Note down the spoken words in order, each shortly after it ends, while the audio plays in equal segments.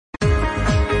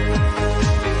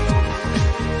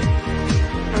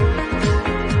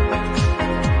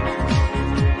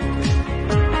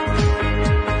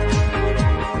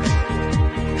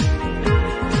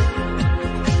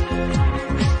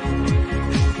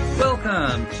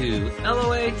welcome to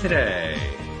LOA Today.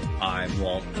 I'm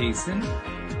Walt Thiessen.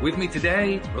 With me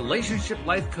today, relationship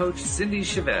life coach Cindy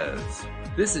Chavez.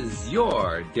 This is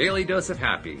your daily dose of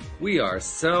happy. We are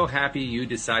so happy you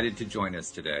decided to join us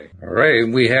today. All right,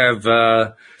 we have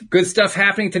good stuff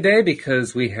happening today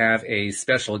because we have a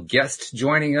special guest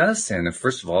joining us. And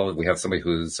first of all, we have somebody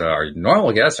who's our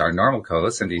normal guest, our normal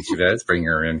co-host, Cindy Chavez, bringing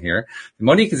her in here.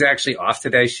 Monique is actually off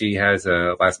today. She has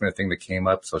a last-minute thing that came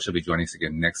up, so she'll be joining us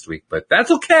again next week. But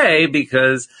that's okay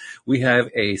because we have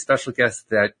a special guest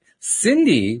that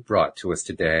Cindy brought to us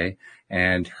today.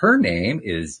 And her name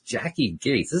is Jackie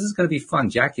Gates. This is going to be fun.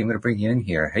 Jackie, I'm going to bring you in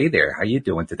here. Hey there. How you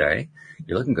doing today?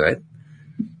 You're looking good.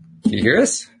 Can you hear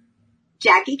us?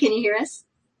 Jackie, can you hear us?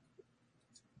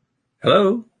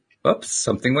 Hello? Oops,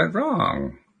 something went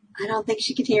wrong. I don't think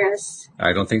she could hear us.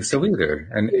 I don't think so either.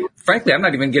 And frankly, I'm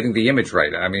not even getting the image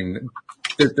right. I mean,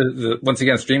 once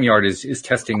again, StreamYard is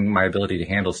testing my ability to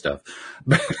handle stuff.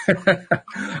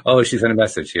 Oh, she sent a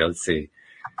message here. Let's see.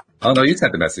 Oh, no, you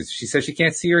sent the message. She says she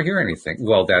can't see or hear anything.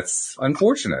 Well, that's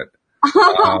unfortunate.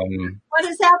 What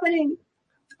is happening?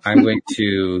 I'm going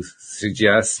to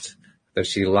suggest that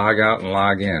she log out and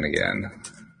log in again.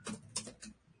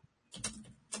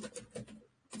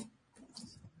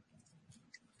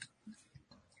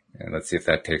 And let's see if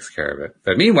that takes care of it.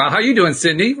 But meanwhile, how are you doing,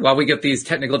 Cindy, while we get these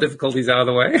technical difficulties out of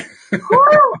the way?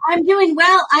 I'm doing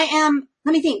well.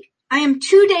 Let me think. I am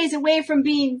 2 days away from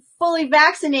being fully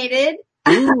vaccinated.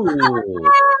 I'm so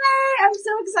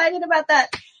excited about that.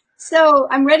 So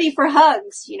I'm ready for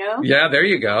hugs, you know? Yeah, there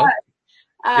you go.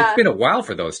 It's been a while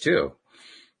for those too.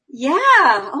 Yeah.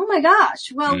 Oh my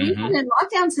gosh. Well, we've been in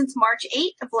lockdown since March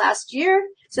 8th of last year.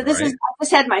 So I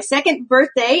just had my second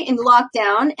birthday in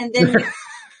lockdown and then,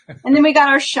 and then we got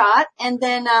our shot and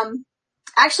then,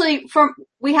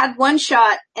 we had one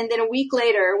shot and then a week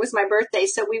later was my birthday.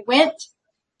 So we went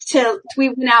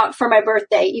out for my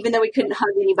birthday, even though we couldn't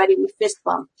hug anybody, we fist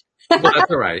bumped. Well, that's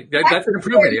all right. That's an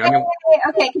improvement. I mean,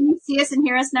 okay, can you see us and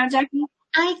hear us now, Jackie?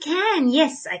 I can,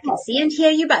 yes, I can see and hear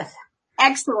you both.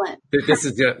 Excellent. This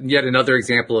is yet another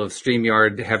example of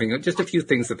StreamYard having just a few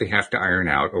things that they have to iron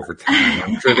out over time.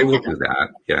 I'm sure they will do that.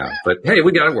 Yeah, but hey,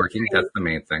 we got it working. That's the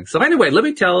main thing. So anyway, let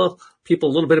me tell people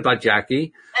a little bit about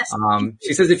Jackie.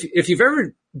 She says if you've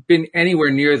ever been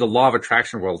anywhere near the law of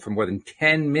attraction world for more than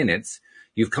 10 minutes,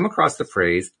 you've come across the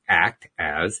phrase, act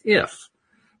as if.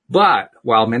 But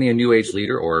while many a new age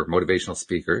leader or motivational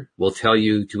speaker will tell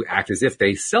you to act as if,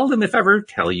 they seldom, if ever,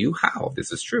 tell you how.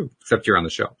 This is true, except you're on the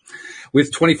show.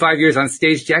 With 25 years on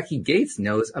stage, Jackie Gates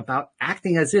knows about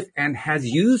acting as if and has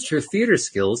used her theater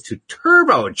skills to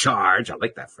turbocharge, I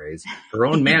like that phrase, her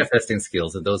own manifesting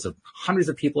skills and those of hundreds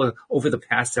of people over the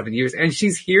past 7 years. And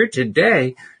she's here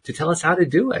today to tell us how to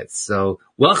do it. So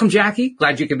welcome, Jackie.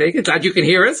 Glad you can make it. Glad you can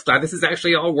hear us. Glad this is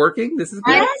actually all working. This is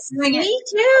good. Yes, me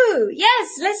too. Yes,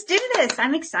 let's do this.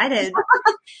 I'm excited.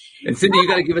 And Cindy, you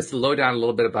got to give us the lowdown a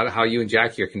little bit about how you and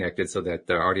Jackie are connected so that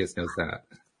the audience knows that.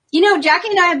 You know, Jackie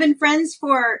and I have been friends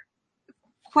for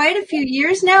quite a few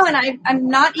years now, and I'm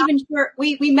not even sure.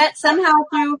 We met somehow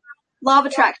through law of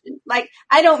attraction. Like,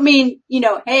 I don't mean,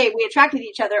 hey, we attracted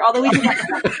each other, although we did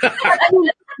that. I mean,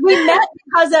 we met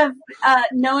because of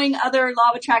knowing other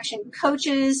law of attraction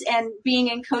coaches and being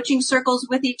in coaching circles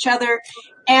with each other.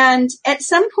 And at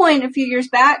some point a few years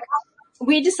back,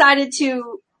 we decided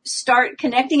to start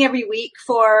connecting every week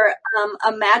for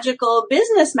a magical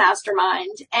business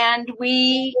mastermind. And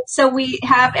we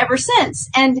have ever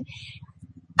since. And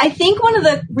I think one of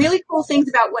the really cool things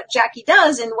about what Jackie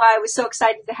does and why I was so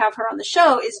excited to have her on the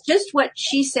show is just what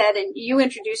she said, and you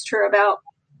introduced her about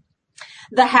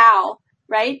the how,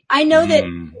 right? I know that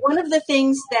one of the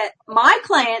things that my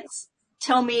clients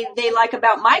tell me they like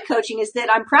about my coaching is that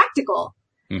I'm practical.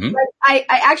 Mm-hmm. But I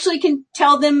actually can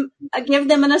tell them, give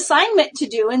them an assignment to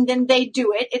do, and then they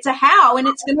do it. It's a how, and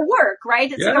it's going to work,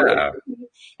 right?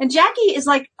 And Jackie is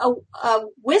like a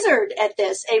wizard at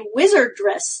this, a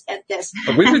wizardress at this.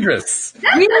 A wizardress.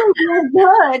 really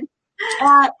good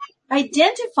at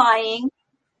identifying.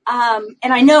 And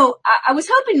I know I was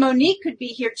hoping Monique could be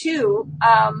here too,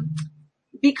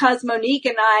 because Monique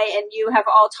and I and you have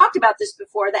all talked about this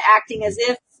before, the acting as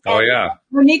if. Oh, yeah.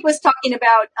 Monique was talking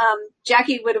about,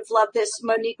 Jackie would have loved this.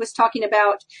 Monique was talking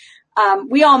about,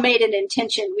 we all made an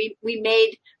intention. We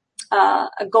made,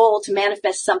 a goal to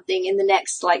manifest something in the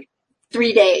next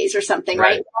 3 days or something,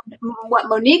 right? What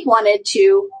Monique wanted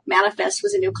to manifest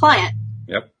was a new client.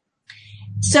 Yep.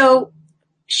 So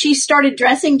she started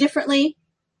dressing differently.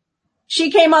 She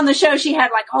came on the show. She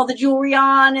had all the jewelry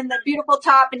on and the beautiful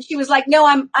top. And she was like,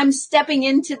 no, I'm stepping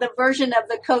into the version of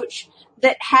the coach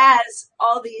that has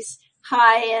all these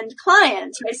high-end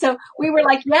clients, right? So we were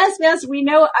like, yes, we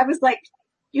know. I was like,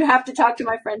 you have to talk to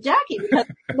my friend Jackie because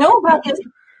we know about this.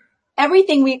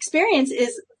 Everything we experience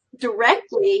is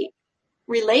directly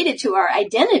related to our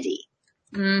identity.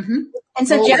 Mm-hmm. And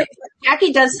so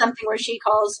Jackie does something where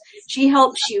she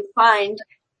helps you find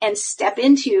and step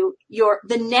into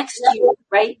the next you,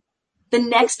 right? The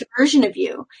next version of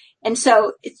you. And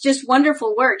so it's just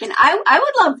wonderful work. And I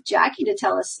would love Jackie to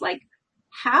tell us, like,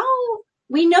 how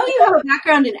we know you have a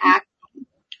background in acting,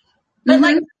 but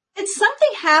like, did something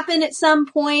happen at some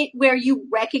point where you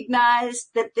recognized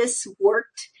that this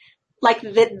worked? Like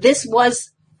that this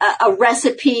was a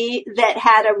recipe that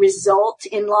had a result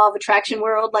in law of attraction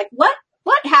world? Like what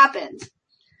happened?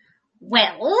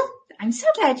 Well, I'm so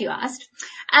glad you asked.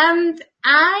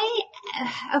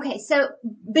 So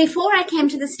before I came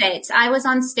to the States, I was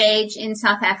on stage in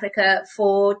South Africa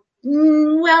for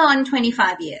on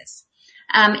 25 years.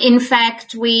 In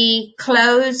fact, we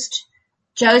closed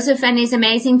Joseph and his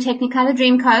amazing Technicolor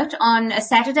Dreamcoat on a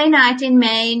Saturday night in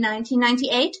May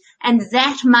 1998. And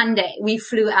that Monday, we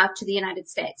flew out to the United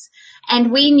States.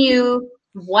 And we knew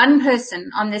one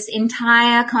person on this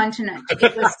entire continent.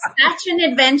 It was such an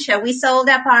adventure. We sold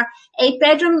up our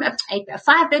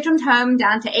 5-bedroom home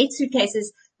down to 8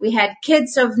 suitcases. We had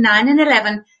kids of 9 and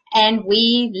 11, and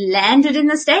we landed in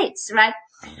the States, right?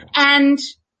 And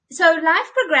so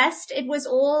life progressed. It was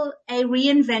all a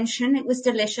reinvention. It was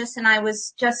delicious, and I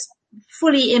was just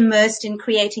fully immersed in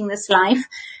creating this life.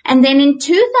 And then in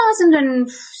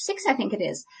 2006, I think it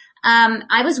is,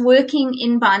 I was working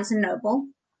in Barnes & Noble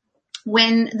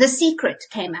when The Secret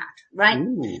came out, right?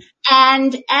 Ooh.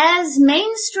 And as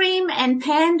mainstream and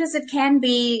panned as it can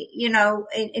be,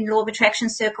 in law of attraction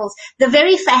circles, the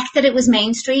very fact that it was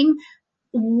mainstream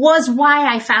was why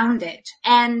I found it.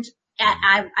 And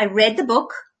I read the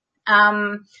book.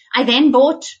 I then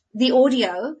bought the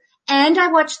audio and I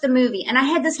watched the movie, and I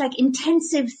had this like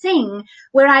intensive thing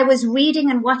where I was reading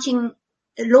and watching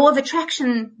Law of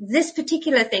Attraction, this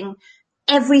particular thing,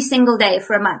 every single day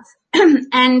for a month.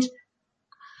 And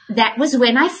that was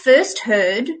when I first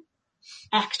heard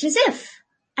Act As If.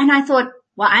 And I thought,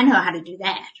 well, I know how to do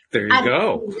that. There you go. I've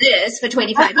done this for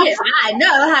 25 years. I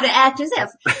know how to act as if.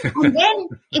 And then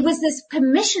it was this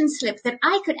permission slip that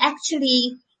I could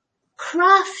actually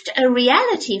craft a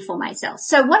reality for myself.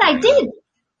 So what I did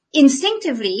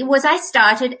instinctively was I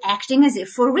started acting as if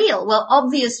for real. Well,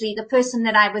 obviously the person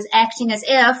that I was acting as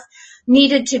if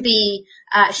needed to be,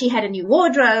 she had a new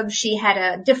wardrobe. She had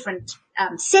a different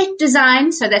set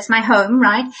design. So that's my home,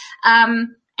 right?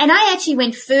 And I actually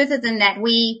went further than that.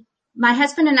 My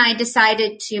husband and I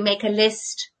decided to make a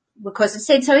list, because it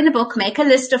said so in the book, make a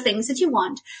list of things that you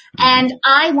want. And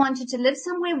I wanted to live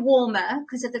somewhere warmer,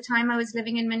 because at the time I was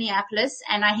living in Minneapolis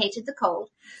and I hated the cold.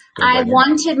 I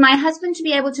wanted my husband to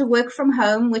be able to work from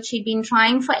home, which he'd been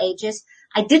trying for ages.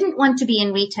 I didn't want to be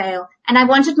in retail, and I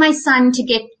wanted my son to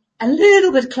get a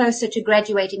little bit closer to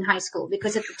graduating high school,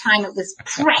 because at the time it was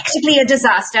practically a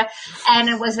disaster. And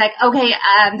it was like, okay,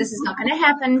 this is not going to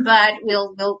happen, but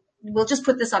we'll just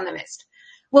put this on the list.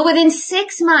 Well, within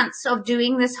 6 months of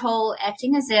doing this whole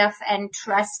acting as if and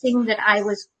trusting that I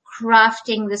was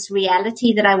crafting this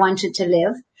reality that I wanted to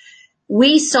live,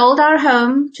 we sold our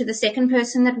home to the second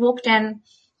person that walked in.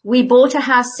 We bought a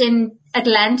house in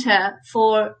Atlanta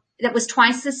that was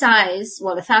twice the size,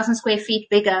 1,000 square feet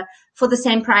bigger, for the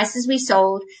same price as we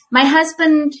sold. My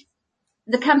husband,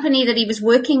 the company that he was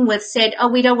working with, said, "Oh,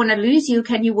 we don't want to lose you.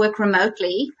 Can you work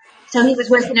remotely?" So he was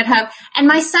working at home. And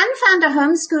my son found a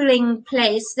homeschooling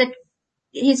place that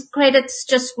his credits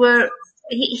just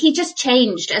he just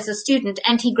changed as a student,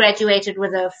 and he graduated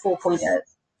with a 4.0.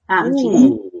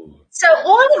 So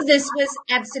all of this was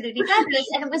absolutely fabulous,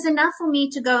 and it was enough for me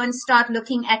to go and start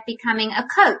looking at becoming a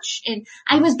coach. And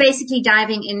I was basically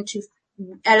diving into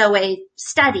LOA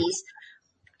studies.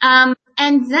 And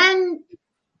then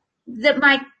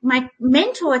my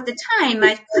mentor at the time,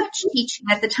 my coach teaching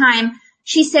at the time,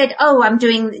 she said, "Oh, I'm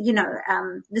doing,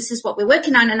 this is what we're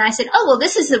working on." And I said, "Oh, well,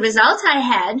 this is the results I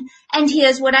had, and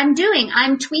here's what I'm doing.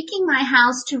 I'm tweaking my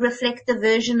house to reflect the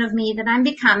version of me that I'm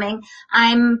becoming.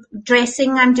 I'm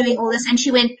dressing, I'm doing all this." And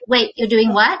she went, "Wait, you're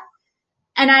doing what?"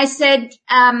 And I said,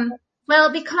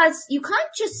 well, because you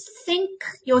can't just think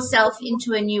yourself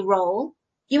into a new role.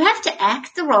 You have to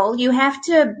act the role. You have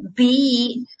to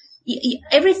be...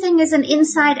 Everything is an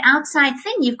inside-outside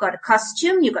thing. You've got a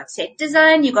costume, you've got set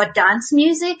design, you've got dance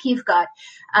music, you've got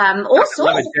all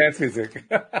sorts of dance music.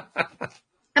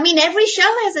 I mean, every show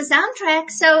has a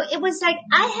soundtrack. So it was like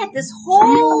I had this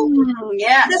whole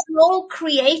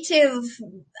creative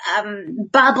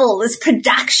bubble, this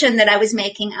production that I was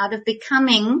making out of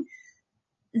becoming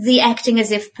the acting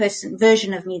as if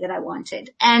version of me that I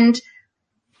wanted. And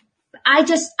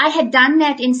I had done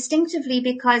that instinctively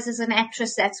because as an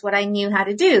actress, that's what I knew how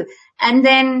to do. And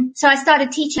then, so I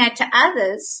started teaching that to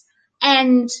others.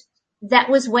 And that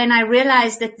was when I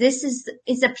realized that this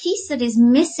is a piece that is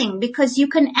missing, because you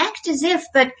can act as if,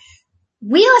 but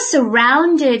we are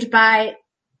surrounded by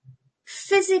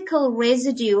physical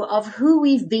residue of who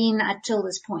we've been until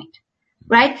this point,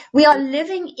 right? We are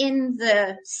living in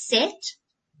the set,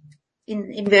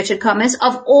 in inverted commas,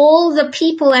 of all the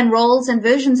people and roles and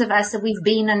versions of us that we've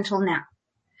been until now.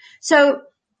 So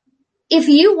if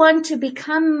you want to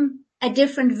become a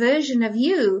different version of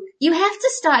you, you have to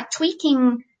start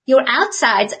tweaking your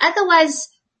outsides. Otherwise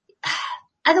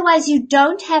you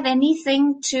don't have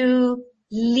anything to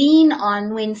lean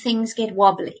on when things get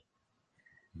wobbly.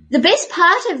 The best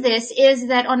part of this is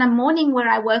that on a morning where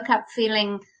I woke up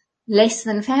feeling less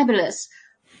than fabulous,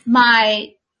 my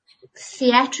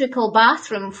theatrical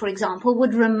bathroom, for example,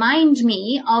 would remind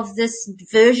me of this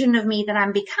version of me that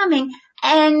I'm becoming,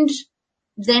 and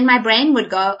then my brain would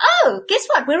go, oh, guess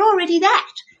what? We're already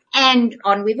that. And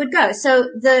on we would go. So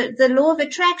the law of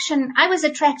attraction, I was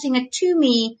attracting it to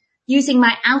me using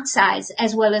my outsides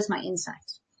as well as my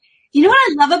insides. You know what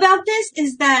I love about this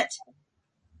is that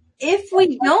if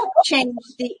we don't change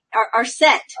our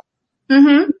set,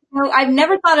 I've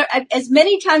never thought of, as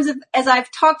many times as I've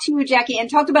talked to you, Jackie, and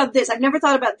talked about this, I've never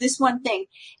thought about this one thing.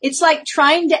 It's like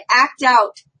trying to act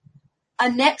out a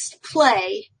next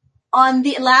play on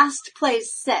the last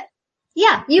play's set.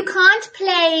 Yeah, you can't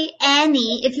play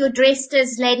Annie if you're dressed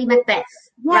as Lady Macbeth,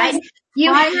 right?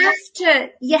 You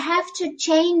have to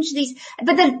change these.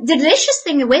 But the delicious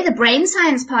thing, where the brain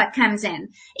science part comes in,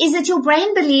 is that your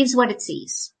brain believes what it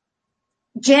sees.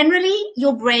 Generally,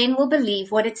 your brain will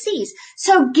believe what it sees.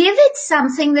 So give it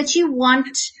something that you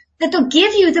want, that'll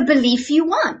give you the belief you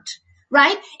want,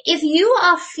 right? If you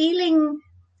are feeling,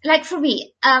 like for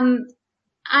me,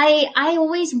 I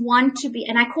always want to be,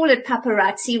 and I call it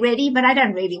paparazzi ready, but I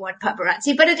don't really want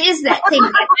paparazzi, but it is that thing.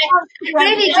 I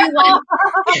really do want,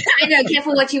 I know,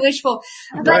 careful what you wish for.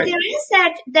 But right. There is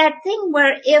that thing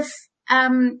where if,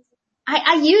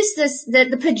 I use this,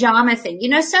 the pajama thing. You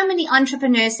know, so many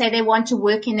entrepreneurs say they want to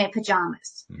work in their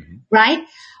pajamas, right?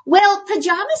 Well,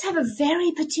 pajamas have a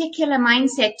very particular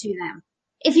mindset to them.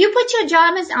 If you put your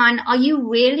pajamas on, are you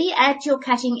really at your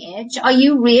cutting edge? Are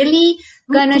you really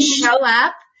going to show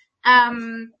up?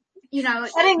 Cutting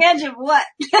edge of what?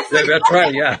 That's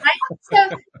right, yeah. Right? So,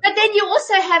 but then you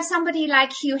also have somebody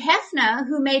like Hugh Hefner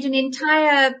who made an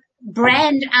entire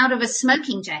brand out of a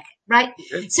smoking jacket, right?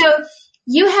 So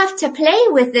you have to play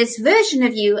with this version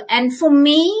of you. And for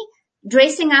me,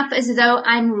 dressing up as though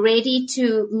I'm ready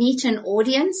to meet an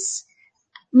audience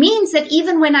means that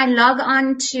even when I log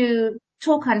on to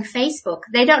talk on Facebook,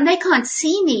 they can't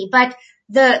see me, but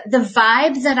the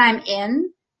vibe that I'm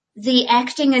in, the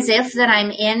acting as if that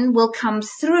I'm in will come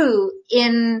through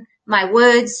in my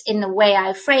words, in the way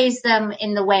I phrase them,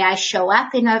 in the way I show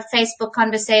up in a Facebook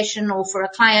conversation or for a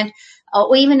client,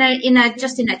 or even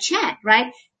just in a chat,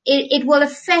 right? It will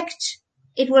affect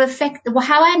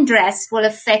how I'm dressed will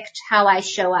affect how I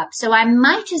show up. So I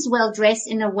might as well dress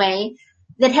in a way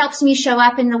that helps me show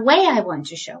up in the way I want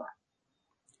to show up.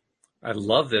 I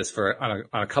love this on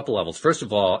a couple levels. First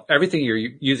of all, everything you're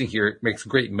using here makes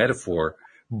great metaphor,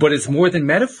 but it's more than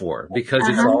metaphor because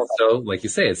it's also, like you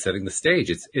say, it's setting the stage.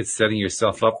 It's setting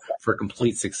yourself up for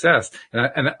complete success.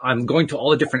 And I'm going to all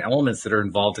the different elements that are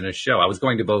involved in a show. I was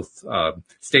going to both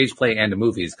stage play and to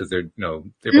movies because they're both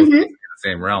in the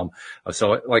same realm.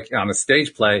 So like on a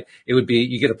stage play, it would be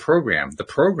you get a program. The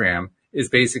program is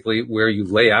basically where you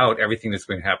lay out everything that's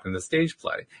going to happen in the stage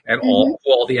play and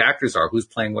all the actors are, who's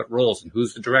playing what roles and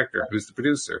who's the director, who's the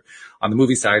producer. On the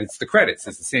movie side, it's the credits.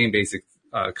 It's the same basic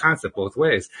concept both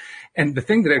ways. And the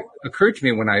thing that occurred to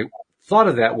me when I thought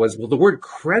of that was, well, the word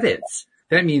credits,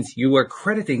 that means you are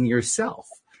crediting yourself.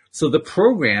 So the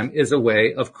program is a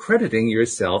way of crediting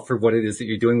yourself for what it is that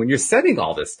you're doing when you're setting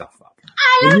all this stuff up.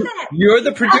 I love that. You're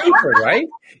the producer, right?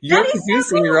 You're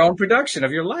producing your own production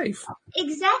of your life.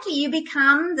 Exactly. You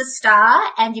become the star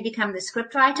and you become the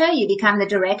scriptwriter, you become the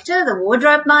director, the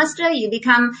wardrobe master, you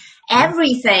become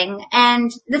everything. And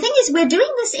the thing is, we're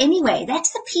doing this anyway.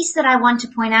 That's the piece that I want to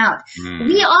point out.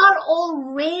 We are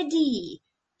already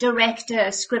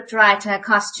director, scriptwriter,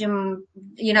 costume,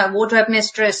 wardrobe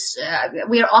mistress.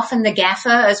 We're often the gaffer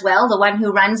as well, the one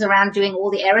who runs around doing all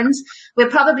the errands.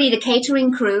 We're probably the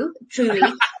catering crew, truly.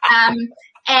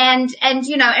 And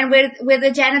we're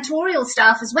the janitorial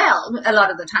staff as well, a lot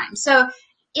of the time. So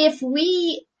if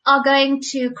we are going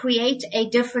to create a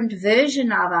different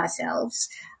version of ourselves,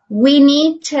 we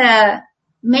need to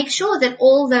make sure that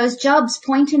all those jobs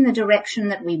point in the direction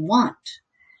that we want.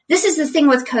 This is the thing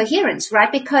with coherence,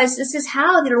 right? Because this is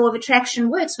how the law of attraction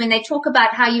works. When they talk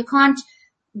about how you can't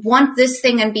want this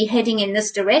thing and be heading in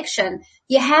this direction,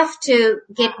 you have to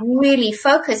get really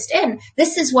focused in.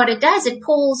 This is what it does. It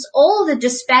pulls all the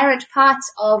disparate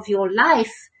parts of your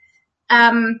life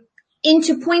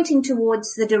into pointing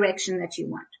towards the direction that you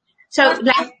want. So,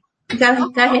 go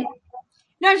ahead.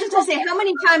 No, I was just going to say, how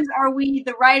many times are we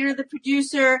the writer, the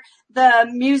producer, the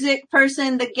music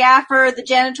person, the gaffer, the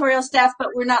janitorial staff, but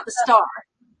we're not the star?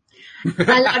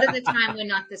 A lot of the time we're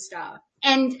not the star.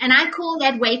 And I call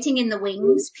that waiting in the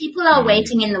wings. People are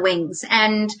waiting in the wings.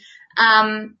 And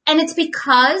it's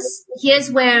because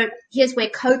here's where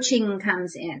coaching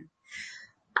comes in.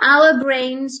 Our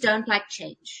brains don't like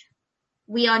change.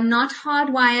 We are not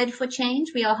hardwired for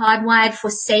change. We are hardwired for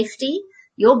safety.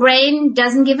 Your brain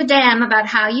doesn't give a damn about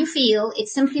how you feel. It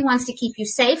simply wants to keep you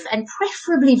safe and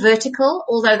preferably vertical,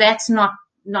 although that's not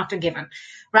a given,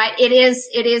 right? It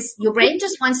is, your brain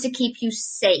just wants to keep you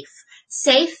safe.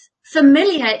 Safe,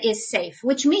 familiar is safe,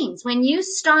 which means when you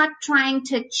start trying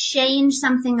to change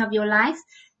something of your life,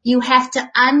 you have to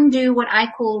undo what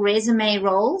I call resume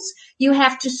roles. You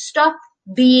have to stop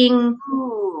being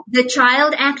the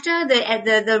child actor,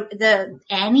 the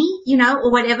Annie,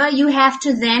 or whatever. You have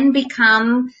to then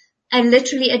become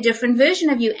literally a different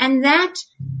version of you, and that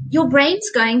your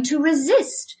brain's going to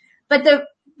resist. But the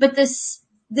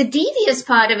devious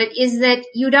part of it is that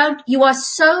you are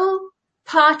so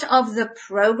part of the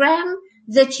program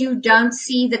that you don't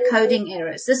see the coding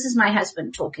errors. This is my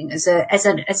husband talking as a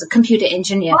computer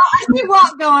engineer. Well, I see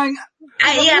Walt going.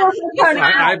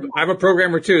 I'm a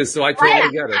programmer too, so I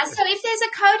totally get it. So if there's a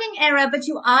coding error, but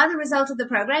you are the result of the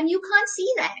program, you can't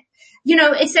see that.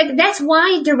 It's like, that's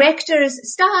why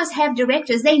stars have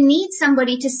directors. They need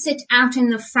somebody to sit out in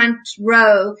the front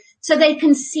row so they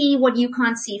can see what you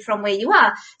can't see from where you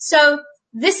are. So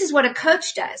this is what a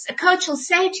coach does. A coach will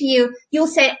say to you, you'll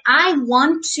say, I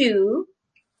want to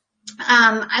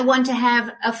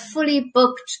have a fully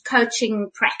booked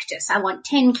coaching practice. I want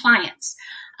 10 clients.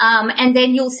 And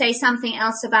then you'll say something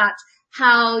else about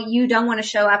how you don't want to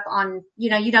show up on,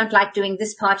 you don't like doing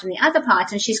this part and the other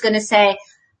part. And she's going to say,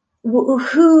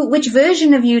 which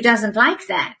version of you doesn't like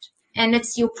that? And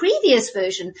it's your previous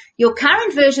version. Your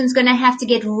current version is going to have to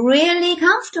get really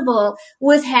comfortable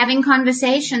with having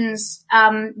conversations,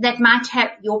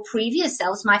 that your previous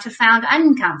selves might have found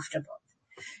uncomfortable.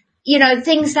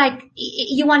 Things like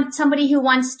you want somebody who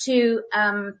wants to,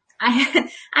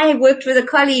 I worked with a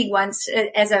colleague once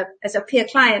as a peer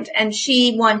client, and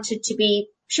she wanted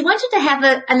to have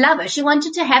a lover. She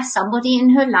wanted to have somebody in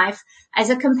her life as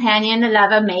a companion, a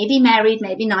lover, maybe married,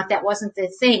 maybe not. That wasn't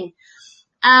the thing.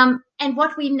 And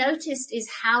what we noticed is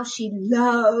how she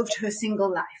loved her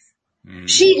single life.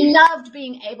 She loved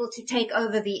being able to take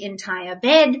over the entire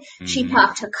bed. She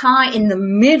parked her car in the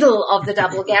middle of the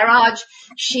double garage.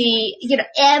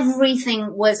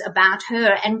 Everything was about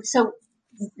her. And so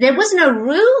there was no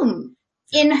room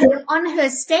on her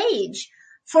stage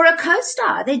for a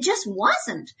co-star. There just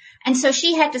wasn't. And so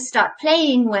she had to start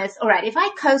playing with, all right, if I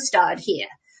co-starred here,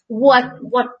 what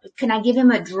can I give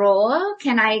him a drawer?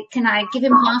 Can I give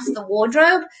him half the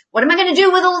wardrobe? What am I going to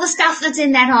do with all the stuff that's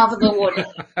in that half of the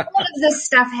wardrobe? All of this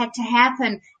stuff had to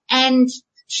happen. And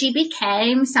she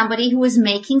became somebody who was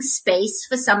making space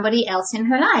for somebody else in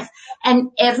her life.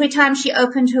 And every time she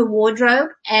opened her wardrobe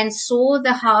and saw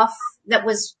the half that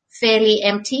was fairly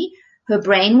empty, her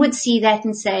brain would see that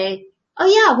and say, oh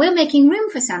yeah, we're making room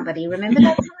for somebody. Remember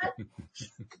that part?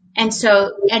 And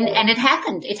so, and it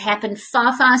happened. It happened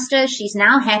far faster. She's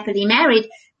now happily married,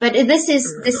 but this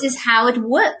is how it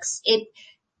works.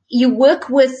 You work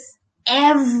with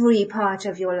every part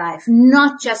of your life,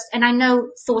 not just, and I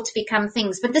know thoughts become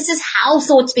things, but this is how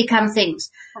thoughts become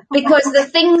things, because the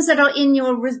things that are in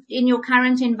your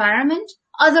current environment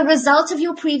are the result of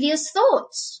your previous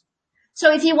thoughts.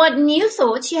 So if you want new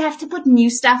thoughts, you have to put new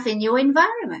stuff in your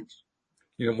environment.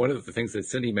 One of the things that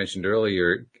Cindy mentioned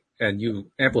earlier, and you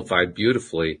amplified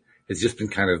beautifully, has just been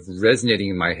kind of resonating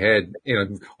in my head in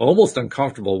an almost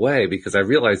uncomfortable way, because I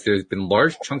realized there's been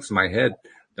large chunks of my head,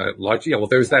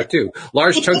 there's that too,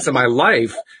 large chunks of my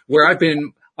life where I've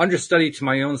been understudy to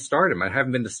my own stardom. I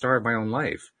haven't been the star of my own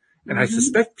life. And I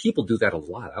suspect people do that a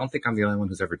lot. I don't think I'm the only one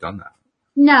who's ever done that.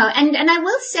 No, and I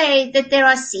will say that there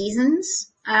are seasons.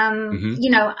 There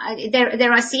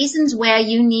are seasons where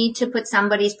you need to put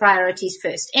somebody's priorities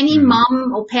first. Any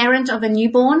mom or parent of a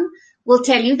newborn will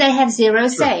tell you they have zero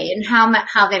say in how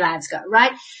their lives go,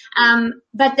 right?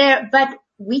 But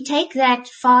we take that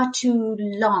far too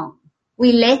long.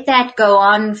 We let that go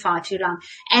on far too long.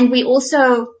 And we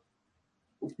also,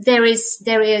 there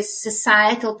is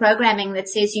societal programming that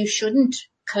says you shouldn't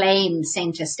claim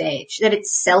center stage, that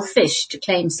it's selfish to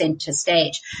claim center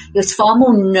stage. It's far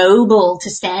more noble to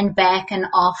stand back and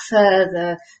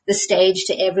offer the stage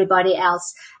to everybody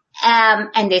else.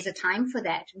 And there's a time for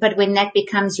that. But when that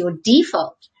becomes your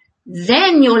default,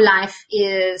 then your life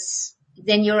is,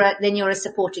 then you're a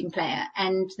supporting player,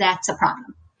 and that's a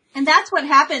problem. And that's what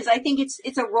happens. I think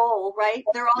it's a role, right?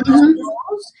 They're all just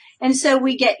roles. And so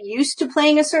we get used to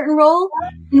playing a certain role.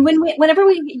 And whenever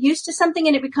we get used to something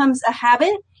and it becomes a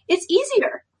habit, it's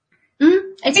easier.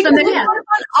 It's familiar. It's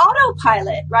on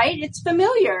autopilot, right? It's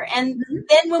familiar. And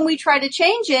then when we try to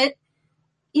change it,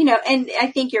 you know, and I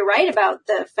think you're right about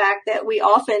the fact that we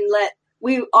often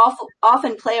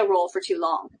play a role for too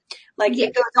long. Like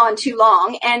it goes on too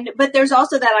long. But there's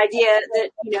also that idea that,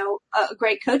 you know, a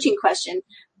great coaching question,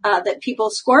 that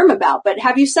people squirm about, but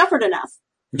have you suffered enough?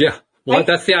 Yeah. Well, right?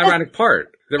 That's the ironic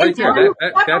part. That's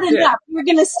enough. You're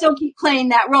going to still keep playing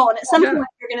that role. And at some point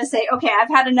you're going to say, okay, I've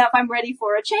had enough. I'm ready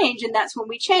for a change. And that's when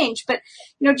we change. But,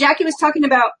 you know, Jackie was talking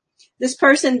about this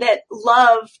person that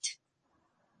loved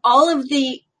all of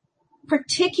the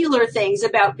particular things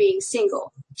about being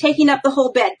single, taking up the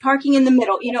whole bed, parking in the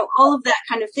middle, you know, all of that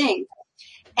kind of thing.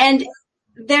 And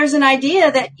there's an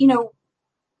idea that, you know,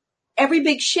 every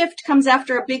big shift comes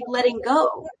after a big letting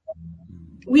go.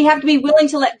 We have to be willing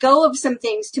to let go of some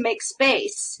things to make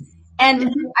space. And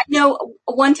I know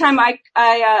one time I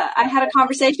had a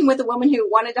conversation with a woman who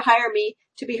wanted to hire me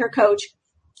to be her coach.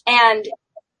 And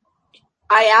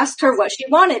I asked her what she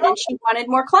wanted, and she wanted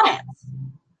more clients.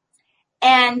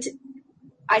 And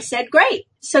I said, great.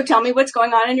 So tell me what's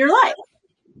going on in your life.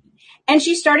 And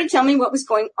she started telling me what was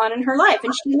going on in her life.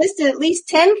 And she listed at least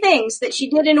 10 things that she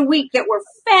did in a week that were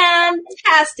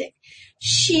fantastic.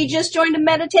 She just joined a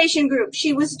meditation group.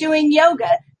 She was doing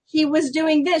yoga. She was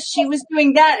doing this. She was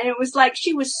doing that. And it was like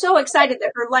she was so excited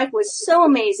that her life was so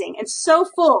amazing and so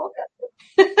full.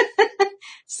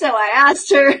 So I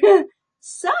asked her,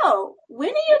 so when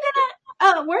are you going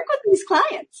to work with these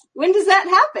clients? When does that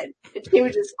happen? And she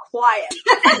was just quiet.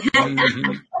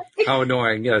 How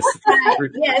annoying, yes.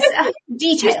 Yes,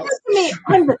 details. Me,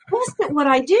 I'm the best at what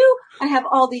I do. I have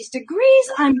all these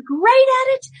degrees. I'm great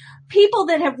at it. People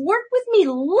that have worked with me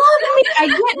love me. I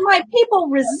get my people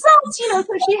results, you know,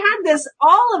 so she had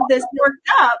all of this worked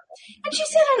up. And she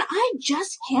said, and I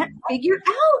just can't figure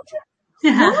out.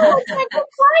 Oh, it's like a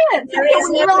client.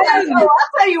 I'll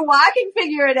tell you why I can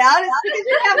figure it out. It's because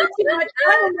you're having too much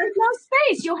fun and there's no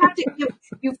space.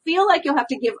 You feel like you'll have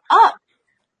to give up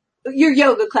your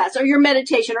yoga class or your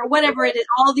meditation or whatever it is,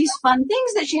 all these fun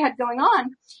things that she had going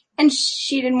on. And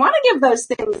she didn't want to give those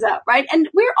things up, right? And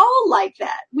we're all like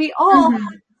that. We all,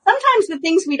 sometimes the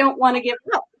things we don't want to give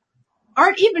up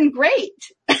aren't even great.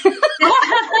 That's true.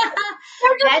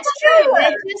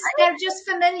 They're just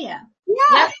familiar.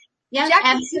 Yeah. Yeah, Jackie,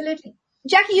 absolutely.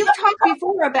 Jackie, you've talked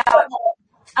before about,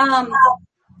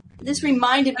 this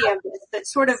reminded me of this, that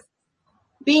sort of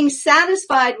being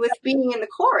satisfied with being in the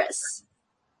chorus.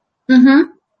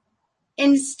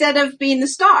 Instead of being the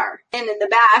star and in the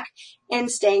back and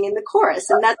staying in the chorus.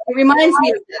 And that reminds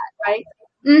me of that, right?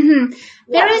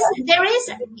 There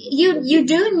is, you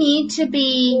do need to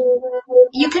be,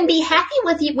 you can be happy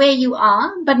with where you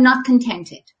are, but not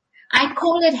contented. I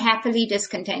call it happily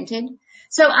discontented.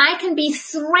 So I can be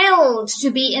thrilled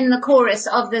to be in the chorus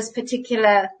of this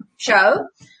particular show,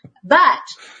 but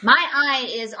my eye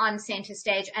is on center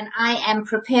stage and I am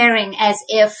preparing as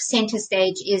if center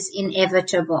stage is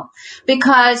inevitable,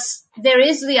 because there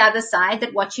is the other side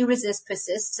that what you resist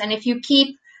persists. And if you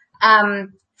keep,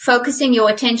 focusing your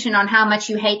attention on how much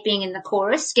you hate being in the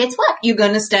chorus, guess what? You're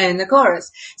going to stay in the chorus.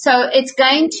 So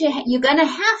you're going to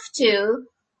have to,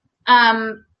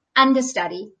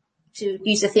 understudy, to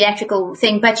use a theatrical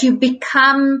thing, but you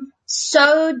become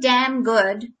so damn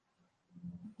good.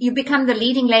 You become the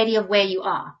leading lady of where you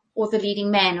are, or the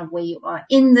leading man of where you are.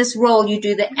 In this role, you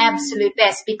do the absolute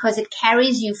best because it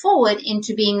carries you forward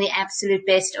into being the absolute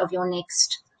best of your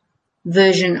next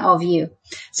version of you.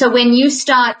 So when you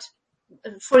start,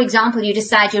 for example, you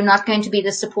decide you're not going to be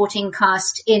the supporting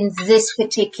cast in this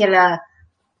particular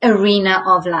arena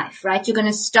of life, right? You're going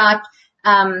to start,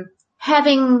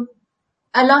 having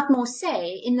a lot more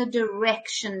say in the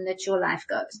direction that your life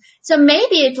goes. So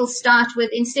maybe it'll start with,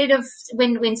 instead of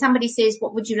when somebody says,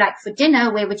 what would you like for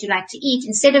dinner? Where would you like to eat?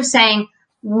 Instead of saying,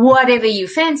 whatever you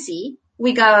fancy,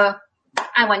 we go,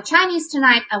 I want Chinese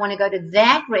tonight. I want to go to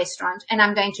that restaurant and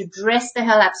I'm going to dress the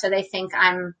hell up so they think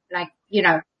I'm like, you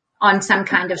know, on some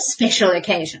kind of special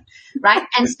occasion, right?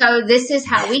 And so this is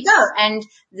how we go. And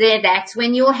that's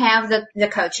when you'll have the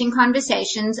coaching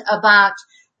conversations about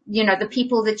the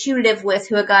people that you live with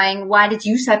who are going, why did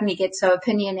you suddenly get so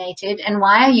opinionated and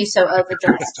why are you so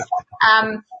overdressed?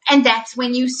 And that's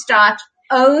when you start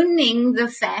owning the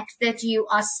fact that you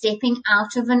are stepping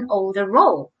out of an older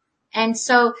role. And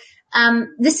so,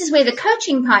 this is where the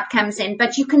coaching part comes in,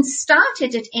 but you can start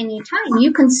it at any time.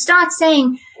 You can start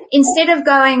saying, instead of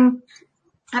going,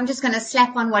 I'm just going to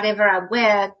slap on whatever I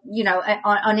wear,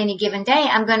 on any given day,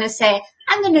 I'm going to say,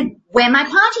 I'm going to wear my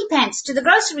party pants to the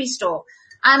grocery store.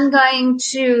 I'm going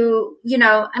to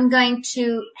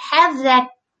have that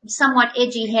somewhat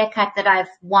edgy haircut that I've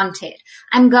wanted.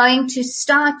 I'm going to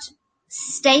start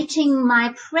stating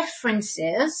my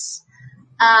preferences,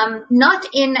 not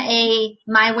in a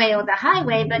my way or the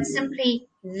highway, but simply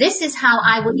this is how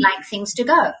I would like things to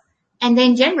go. And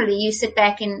then generally you sit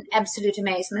back in absolute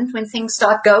amazement when things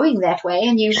start going that way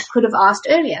and you could have asked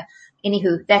earlier.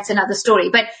 Anywho, that's another story.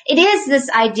 But it is this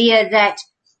idea that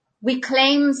we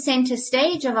claim center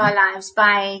stage of our lives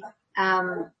by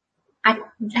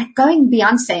going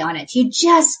Beyonce on it. You're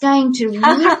just going to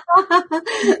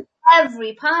read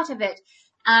every part of it.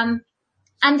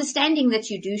 Understanding that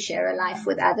you do share a life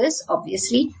with others,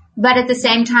 obviously, but at the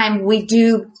same time, we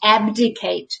do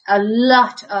abdicate a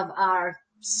lot of our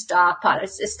star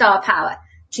power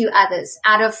to others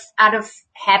out of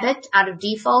habit, out of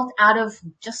default, out of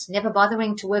just never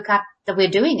bothering to work out that we're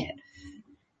doing it.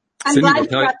 I'm glad you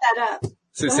brought that up.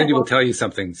 So Cindy will tell you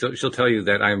something. So she'll tell you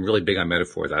that I'm really big on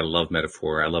metaphors. I love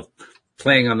metaphor. I love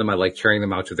playing on them. I like carrying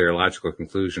them out to their logical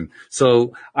conclusion.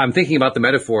 So I'm thinking about the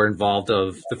metaphor involved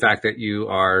of the fact that you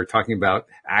are talking about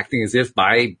acting as if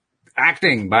by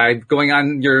going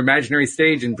on your imaginary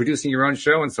stage and producing your own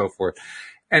show and so forth.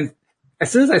 And as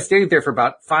soon as I stayed there for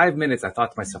about 5 minutes, I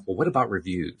thought to myself, well, what about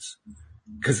reviews?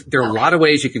 Because there are a lot of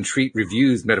ways you can treat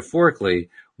reviews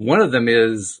metaphorically. One of them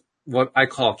is what I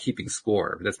call keeping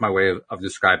score. That's my way of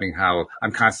describing how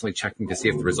I'm constantly checking to see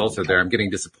if the results are there. I'm getting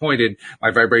disappointed.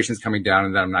 My vibration's coming down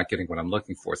and then I'm not getting what I'm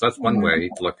looking for. So that's one way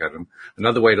to look at them.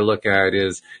 Another way to look at it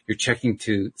is you're checking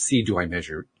to see, do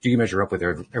you measure up with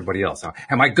everybody else?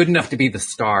 Am I good enough to be the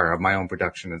star of my own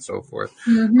production and so forth?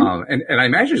 Mm-hmm. And I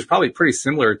imagine it's probably pretty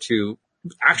similar to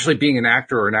actually being an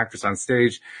actor or an actress on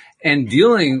stage and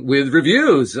dealing with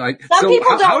reviews. Some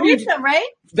people don't read them, right?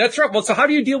 That's right. Well, so how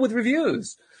do you deal with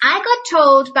reviews? I got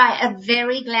told by a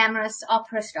very glamorous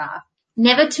opera star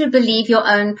never to believe your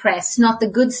own press, not the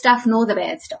good stuff nor the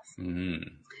bad stuff. Mm.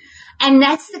 And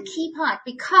that's the key part,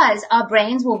 because our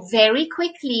brains will very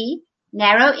quickly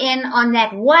narrow in on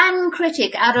that one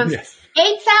critic out of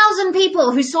 8,000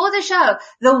 people who saw the show.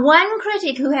 The one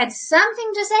critic who had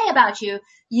something to say about you,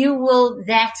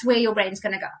 that's where your brain's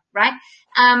going to go, right?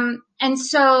 And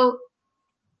so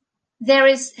there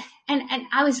is, and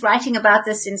I was writing about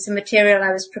this in some material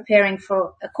I was preparing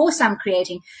for a course I'm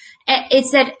creating.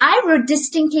 It's that I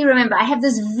distinctly remember, I have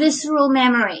this visceral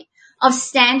memory of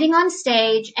standing on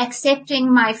stage,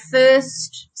 accepting my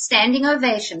first standing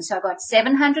ovation. So I got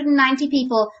 790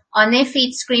 people on their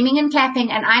feet screaming and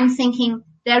clapping, and I'm thinking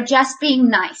they're just being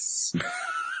nice.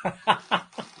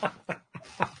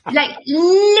 Like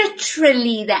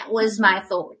literally that was my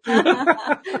thought.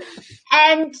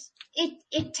 And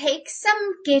it takes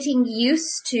some getting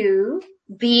used to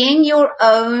being your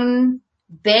own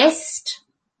best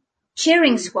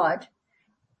cheering squad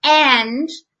and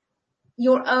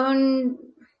your own,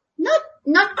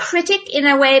 not critic in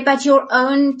a way, but your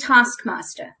own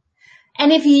taskmaster.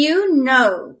 And if you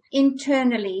know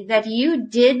internally that you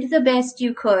did the best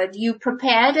you could, you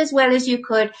prepared as well as you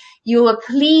could, you were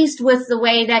pleased with the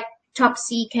way that Top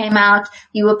C came out,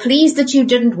 you were pleased that you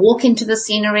didn't walk into the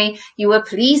scenery, you were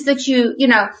pleased that you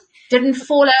didn't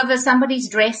fall over somebody's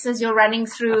dress as you're running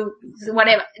through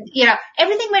whatever,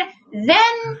 everything went,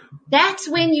 then that's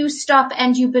when you stop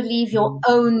and you believe your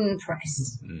own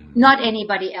press, not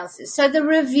anybody else's. So the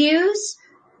reviews,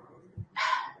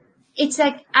 it's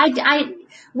like,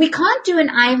 we can't do an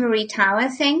ivory tower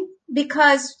thing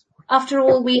because after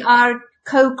all, we are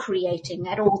co-creating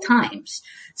at all times.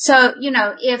 So,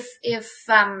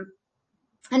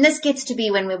 and this gets to be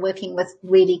when we're working with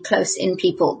really close in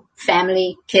people,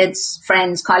 family, kids,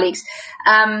 friends, colleagues.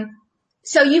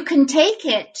 So you can take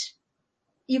it,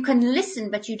 you can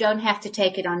listen, but you don't have to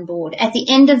take it on board. At the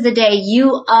end of the day,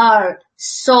 you are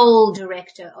sole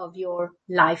director of your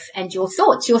life and your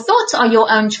thoughts. Your thoughts are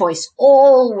your own choice,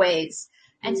 always.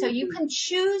 And so you can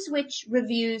choose which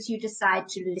reviews you decide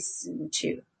to listen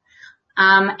to.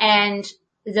 And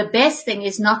the best thing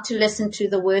is not to listen to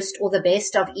the worst or the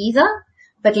best of either,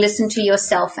 but listen to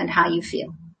yourself and how you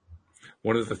feel.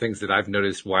 One of the things that I've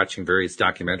noticed watching various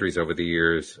documentaries over the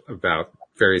years about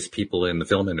various people in the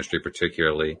film industry,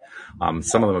 particularly,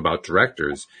 some of them about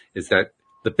directors, is that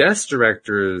the best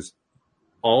directors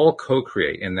all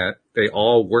co-create in that they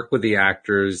all work with the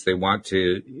actors. They want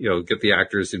to, get the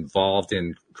actors involved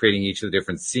in creating each of the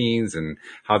different scenes and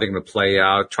how they're going to play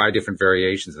out, try different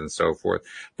variations and so forth.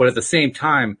 But at the same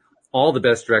time, all the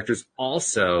best directors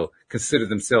also consider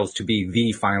themselves to be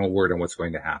the final word on what's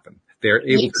going to happen. They're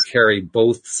able to carry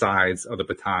both sides of the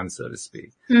baton, so to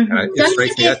speak.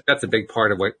 Mm-hmm. That's a big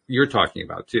part of what you're talking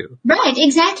about too. Right,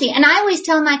 exactly. And I always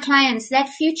tell my clients that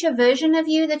future version of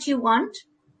you that you want,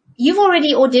 you've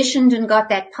already auditioned and got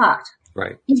that part.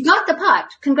 Right. You've got the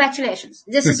part. Congratulations.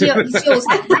 This is yours.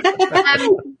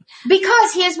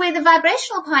 Because here's where the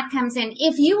vibrational part comes in.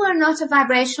 If you are not a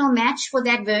vibrational match for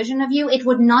that version of you, it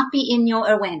would not be in your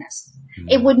awareness.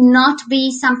 It would not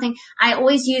be something. I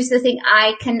always use the thing,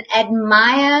 I can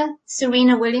admire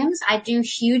Serena Williams. I do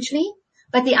hugely.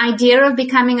 But the idea of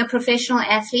becoming a professional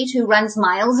athlete who runs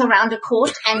miles around a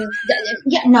court and,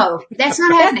 no, that's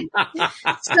not happening.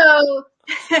 So,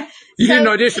 you didn't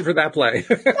audition for that play.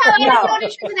 No, I didn't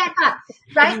audition for that part,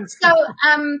 right? So,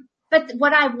 but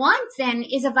what I want then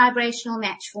is a vibrational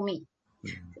match for me,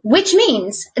 which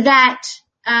means that,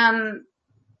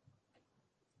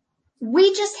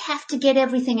 we just have to get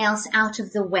everything else out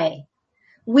of the way.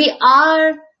 We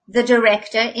are the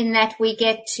director in that we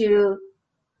get to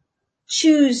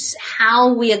choose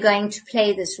how we are going to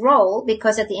play this role,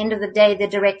 because at the end of the day, the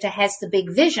director has the big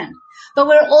vision. But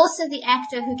we're also the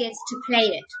actor who gets to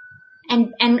play it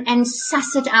and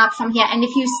suss it out from here. And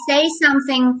if you say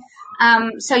something,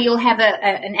 so you'll have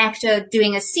an actor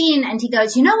doing a scene and he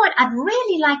goes, you know what, I'd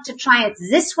really like to try it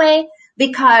this way,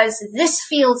 because this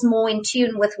feels more in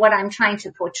tune with what I'm trying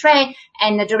to portray.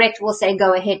 And the director will say,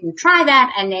 go ahead and try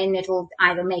that. And then it'll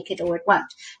either make it or it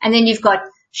won't. And then you've got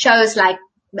shows like,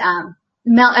 a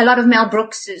lot of Mel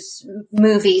Brooks's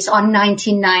movies are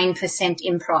 99%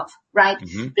 improv, right?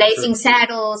 Mm-hmm. Blazing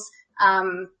Saddles,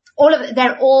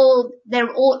 they're all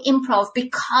improv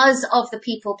because of the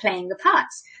people playing the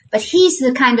parts. But he's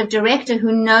the kind of director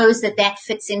who knows that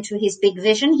fits into his big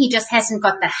vision. He just hasn't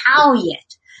got the how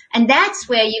yet. And that's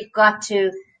where you've got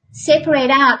to separate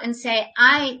out and say,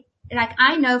 I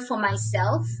know for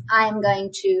myself, I am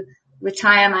going to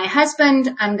retire my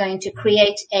husband. I'm going to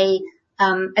create a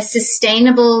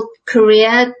sustainable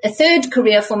career, a third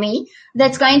career for me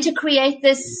that's going to create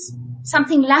this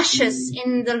something luscious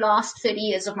in the last 30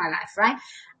 years of my life, right?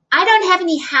 I don't have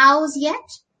any hows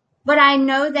yet, but I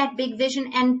know that big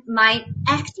vision, and my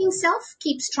acting self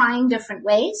keeps trying different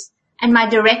ways. And my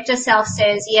director self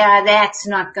says, yeah, that's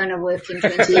not going to work in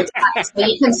 20 years time, so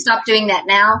you can stop doing that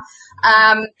now.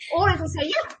 Or it will say,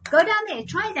 yeah, go down there,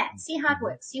 try that, see how it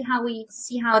works, see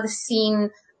how the scene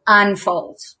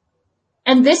unfolds.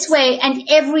 And this way, and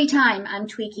every time I'm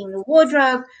tweaking the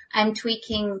wardrobe, I'm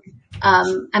tweaking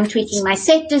my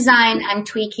set design, I'm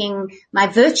tweaking my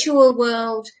virtual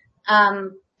world,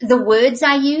 the words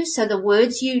I use. So the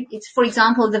words it's, for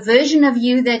example, the version of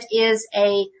you that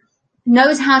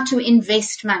knows how to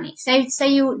invest money. Say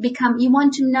you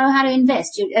want to know how to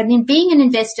invest. Being an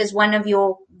investor is one of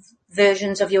your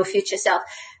versions of your future self.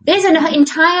 There's an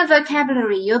entire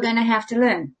vocabulary you're going to have to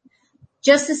learn.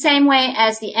 Just the same way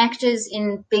as the actors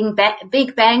in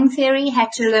Big Bang Theory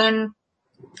had to learn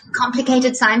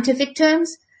complicated scientific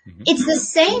terms. Mm-hmm. It's the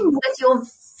same with your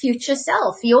future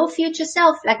self. Your future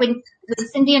self, like when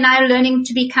Cindy and I are learning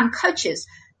to become coaches.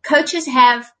 Coaches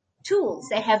have tools,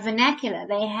 they have vernacular,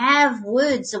 they have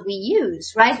words that we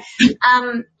use, right?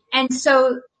 And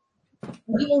so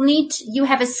you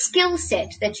have a skill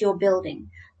set that you're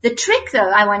building. The trick, though,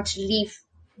 I want to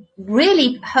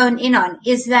really hone in on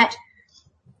is that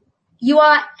you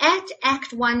are at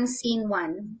Act 1, Scene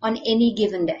 1 on any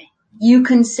given day. You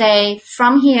can say,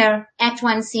 from here, Act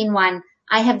 1, Scene 1,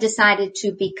 I have decided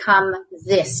to become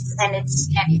this. And it's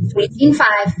Act 3, Scene 5,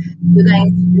 you're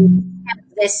going to have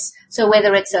this. So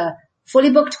whether it's a fully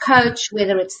booked coach,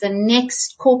 whether it's the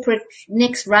next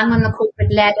rung on the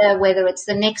corporate ladder, whether it's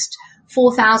the next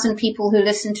 4,000 people who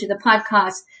listen to the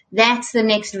podcast, that's the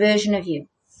next version of you.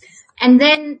 And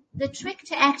then the trick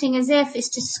to acting as if is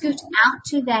to scoot out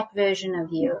to that version of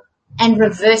you and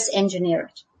reverse engineer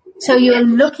it. So you're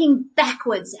looking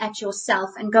backwards at yourself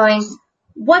and going,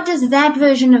 what does that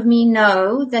version of me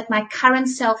know that my current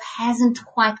self hasn't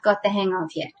quite got the hang of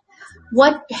yet?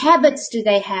 What habits do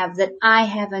they have that I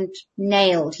haven't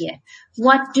nailed yet?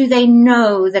 What do they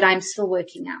know that I'm still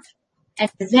working out? And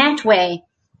that way,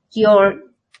 you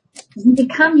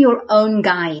become your own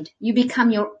guide. You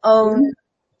become your own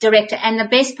director. And the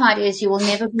best part is you will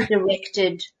never be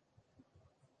directed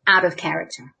out of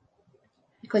character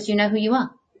because you know who you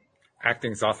are.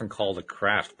 Acting is often called a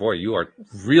craft. Boy, you are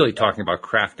really talking about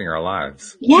crafting our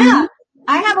lives. Yeah.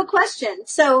 I have a question.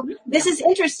 So this is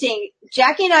interesting.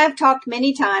 Jackie and I have talked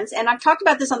many times, and I've talked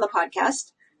about this on the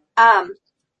podcast.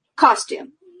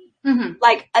 Costume. Mm-hmm.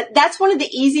 Like that's one of the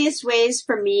easiest ways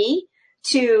for me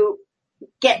to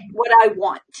get what I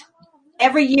want.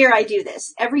 Every year I do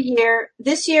this. Every year.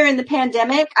 This year in the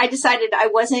pandemic, I decided I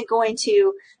wasn't going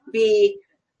to be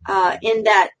in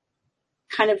that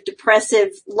kind of depressive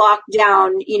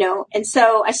lockdown, and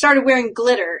so I started wearing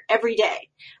glitter every day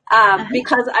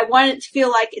because I wanted it to feel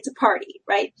like it's a party,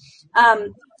 right?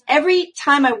 Every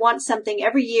time I want something,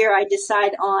 every year I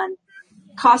decide on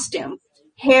costume,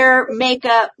 hair,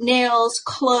 makeup, nails,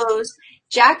 clothes.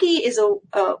 Jackie is a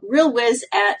real whiz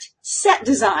at set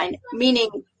design, meaning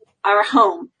our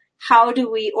home. How do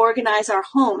we organize our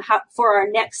home for our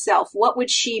next self? What would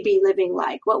she be living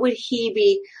like? What would he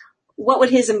be? What would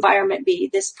his environment be,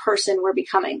 this person we're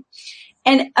becoming?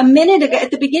 And a minute ago,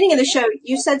 at the beginning of the show,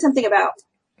 you said something about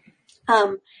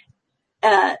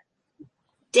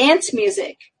dance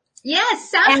music.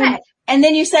 Yes, soundtrack. And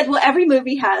then you said, well, every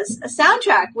movie has a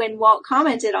soundtrack when Walt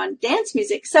commented on dance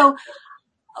music. So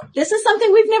this is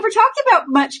something we've never talked about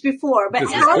much before. But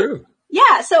this is true.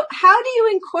 Yeah. So how do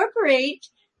you incorporate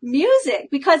music?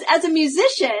 Because as a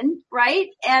musician, right,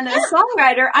 and a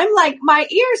songwriter, I'm like, my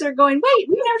ears are going, wait,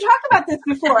 we've never talked about this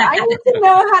before. I need to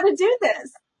know how to do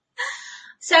this.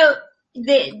 So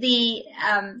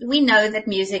we know that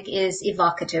music is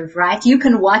evocative, right? You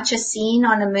can watch a scene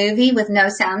on a movie with no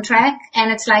soundtrack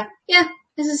and it's like, yeah,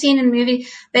 there's a scene in a movie.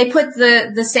 They put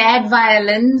the sad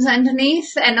violins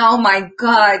underneath and oh my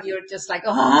God, you're just like,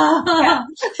 oh. Yeah.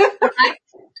 Right?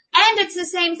 And it's the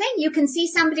same thing. You can see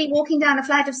somebody walking down a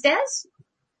flight of stairs.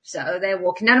 So they're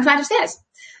walking down a flight of stairs.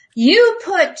 You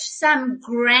put some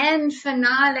grand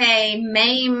finale,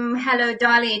 Mame, Hello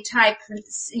Dolly type,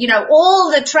 all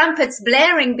the trumpets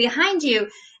blaring behind you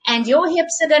and your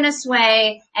hips are going to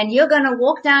sway and you're going to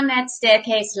walk down that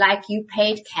staircase like you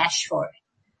paid cash for it.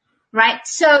 Right?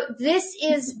 So this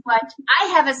is what I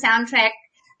have a soundtrack.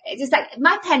 It's just like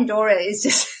my Pandora is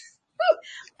just,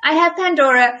 I have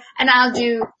Pandora and I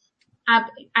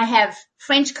have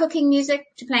French cooking music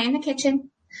to play in the kitchen.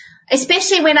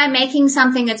 Especially when I'm making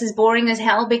something that's as boring as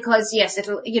hell because yes,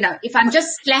 it'll, if I'm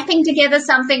just slapping together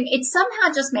something, it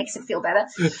somehow just makes it feel better.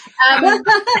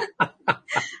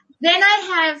 Then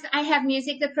I have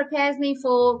music that prepares me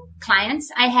for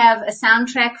clients. I have a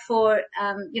soundtrack for,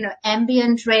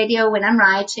 ambient radio when I'm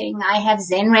writing. I have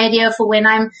Zen radio for when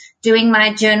I'm doing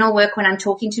my journal work, when I'm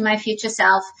talking to my future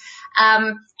self.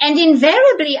 And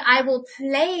invariably I will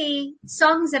play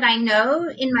songs that I know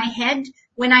in my head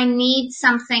when I need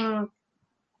something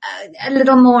a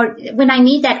little more, when I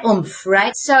need that oomph,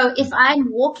 right? So if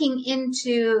I'm walking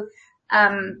into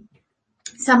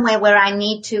somewhere where I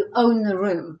need to own the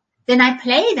room, then I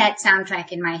play that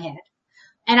soundtrack in my head.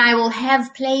 And I will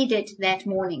have played it that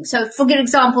morning. So for good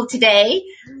example, today,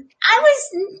 I was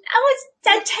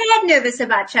a tad nervous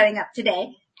about showing up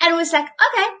today. And it was like,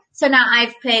 okay. So now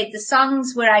I've played the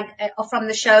songs from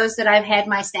the shows that I've had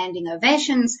my standing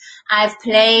ovations. I've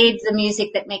played the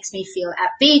music that makes me feel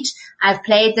upbeat. I've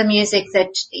played the music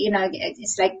that,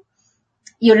 it's like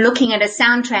you're looking at a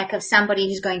soundtrack of somebody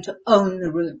who's going to own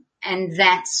the room. And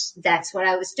that's what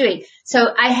I was doing.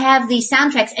 So I have these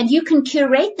soundtracks and you can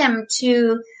curate them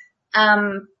to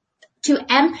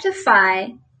amplify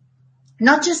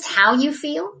not just how you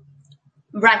feel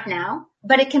right now,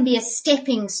 but it can be a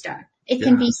stepping stone. It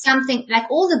can be something like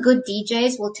all the good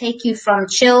DJs will take you from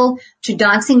chill to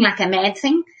dancing like a mad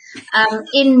thing.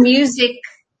 In music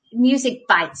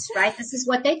bites, right? This is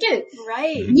what they do.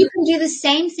 Right. You can do the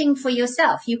same thing for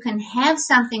yourself. You can have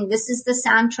something. This is the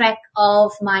soundtrack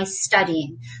of my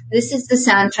studying. This is the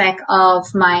soundtrack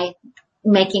of my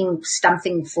making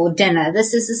something for dinner.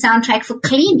 This is the soundtrack for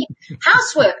cleaning.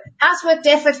 Housework. Housework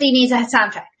definitely needs a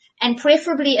soundtrack and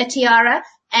preferably a tiara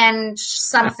and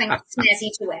something snazzy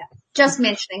to wear. Just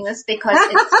mentioning this because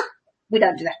we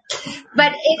don't do that.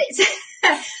 But it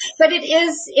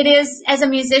is as a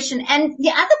musician. And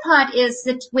the other part is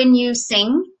that when you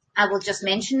sing, I will just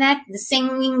mention that, the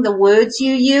singing, the words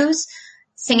you use,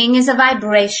 singing is a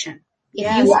vibration. If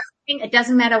you sing, it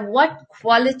doesn't matter what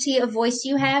quality of voice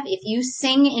you have. If you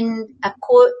sing in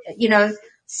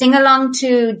sing along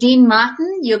to Dean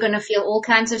Martin, you're going to feel all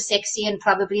kinds of sexy and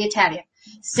probably Italian.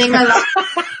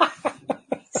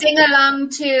 Sing along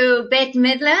to Bette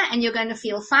Midler and you're going to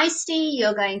feel feisty.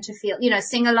 You're going to feel,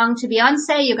 sing along to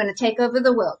Beyonce. You're going to take over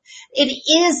the world. It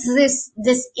is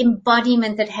this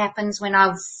embodiment that happens when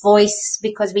our voice,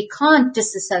 because we can't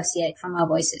disassociate from our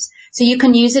voices. So you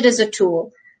can use it as a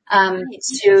tool,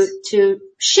 to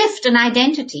shift an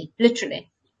identity, literally.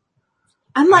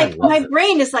 I'm like, my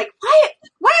brain is like,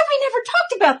 why have we never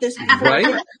talked about this before?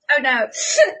 Right? Oh no.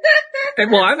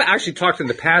 And well, I've actually talked in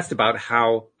the past about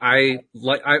how I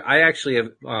actually have,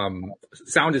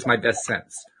 sound is my best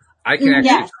sense. I can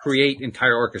actually create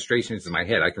entire orchestrations in my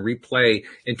head. I can replay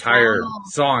entire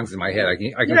songs in my head. I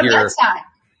can hear,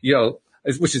 you know,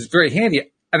 which is very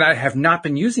handy. And I have not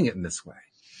been using it in this way.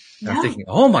 And I'm thinking,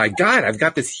 oh my God, I've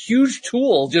got this huge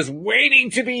tool just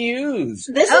waiting to be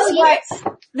used. This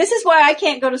is why I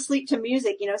can't go to sleep to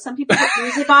music. You know, some people put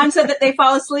music on so that they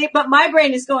fall asleep, but my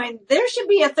brain is going, there should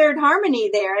be a third harmony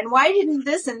there. And why didn't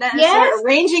this and that? Start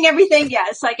arranging everything. Yeah,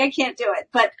 it's like, I can't do it.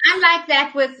 But I'm like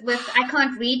that with, I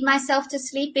can't read myself to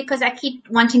sleep because I keep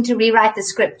wanting to rewrite the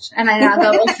script and I'll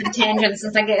go off on tangents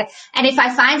and like, and if I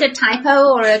find a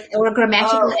typo or a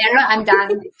grammatical error, I'm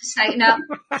done. So, you know.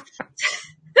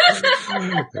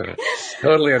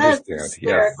 Totally understand.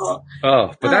 Yes.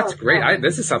 Oh, but that's great.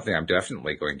 This is something I'm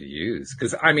definitely going to use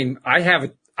because I mean,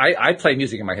 I play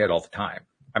music in my head all the time.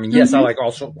 I mean, yes, I like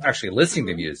also actually listening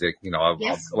to music. You know, I'll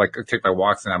like take my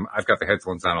walks and I've got the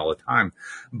headphones on all the time,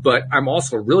 but I'm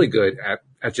also really good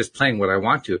at just playing what I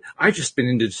want to. I've just been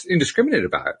indiscriminate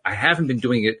about it. I haven't been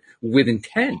doing it with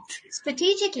intent.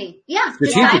 Strategically. Yeah.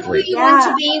 Strategically. Decide who you want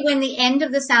to be when the end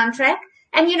of the soundtrack.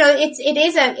 And you know, it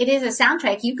is a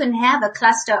soundtrack. You can have a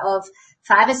cluster of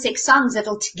 5 or 6 songs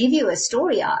that'll give you a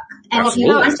story arc. And if you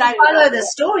want to follow the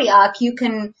story arc, you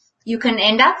can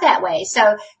end up that way.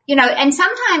 So, you know, and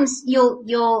sometimes you'll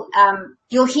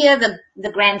hear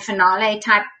the grand finale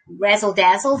type razzle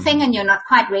dazzle thing and you're not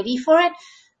quite ready for it.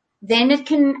 Then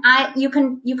you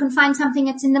can find something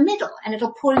that's in the middle and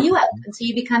it'll pull you up. And so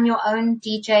you become your own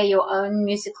DJ, your own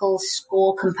musical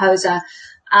score composer.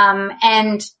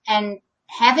 And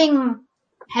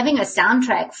having a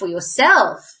soundtrack for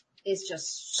yourself is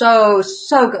just so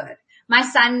good. My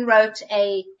son wrote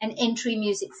an entry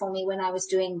music for me when I was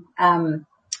doing a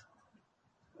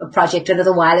project a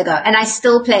little while ago, and I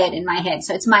still play it in my head.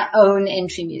 So it's my own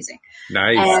entry music.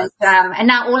 Nice. And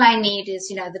now all I need is,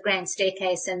 you know, the grand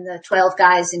staircase and the 12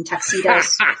 guys in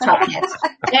tuxedos, top hats.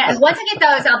 Yeah, once I get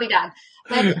those, I'll be done.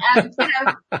 But you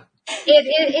know,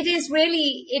 it is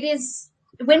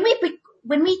when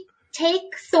we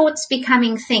take thoughts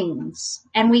becoming things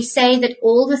and we say that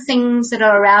all the things that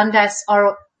are around us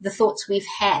are the thoughts we've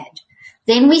had,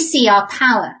 then we see our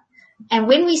power. And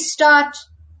when we start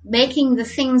making the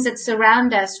things that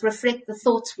surround us reflect the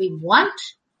thoughts we want,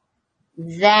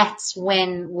 that's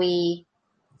when we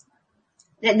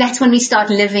start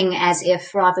living as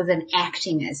if rather than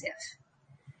acting as if.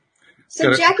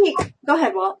 So Jackie, go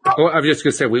ahead, Walt. Well, I was just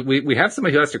going to say, we have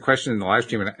somebody who asked a question in the live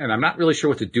stream, and I'm not really sure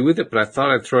what to do with it, but I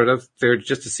thought I'd throw it up there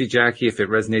just to see, Jackie, if it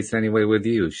resonates in any way with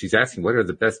you. She's asking, what are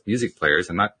the best music players?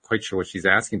 I'm not quite sure what she's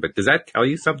asking, but does that tell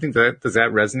you something? Does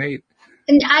that resonate?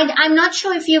 And I'm not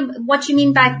sure what you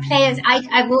mean by players.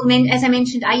 I will, as I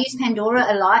mentioned, I use Pandora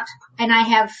a lot, and I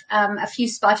have a few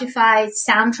Spotify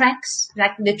soundtracks,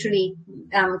 like literally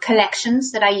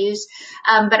collections that I use,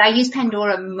 but I use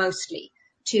Pandora mostly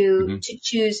to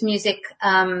choose music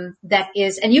that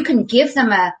is, and you can give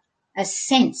them a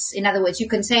sense. In other words, you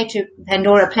can say to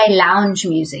Pandora, play lounge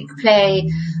music, play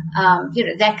you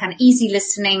know, that kind of easy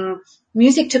listening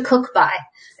music to cook by.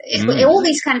 All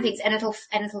these kind of things, and it'll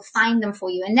find them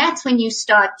for you. And that's when you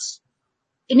start.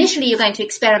 Initially, you're going to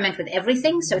experiment with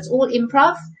everything, so it's all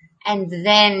improv, and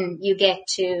then you get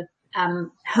to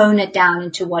hone it down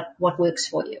into what works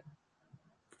for you.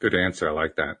 Good answer. I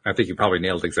like that. I think you probably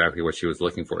nailed exactly what she was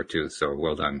looking for too. So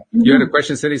well done. You had a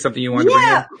question, Cindy? Something you wanted to bring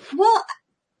up? Well,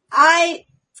 I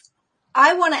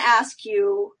want to ask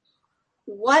you,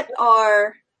 what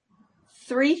are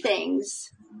 3 things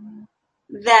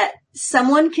that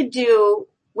someone could do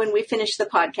when we finish the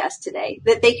podcast today,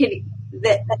 that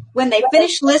when they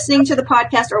finish listening to the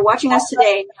podcast or watching us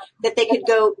today, that they could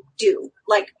go do,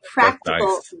 like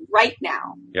practical right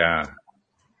now? Yeah.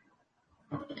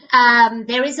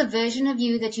 There is a version of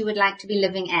you that you would like to be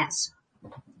living as.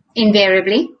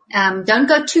 Invariably. Don't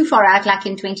go too far out, like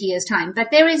in 20 years time,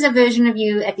 but there is a version of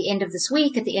you at the end of this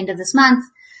week, at the end of this month.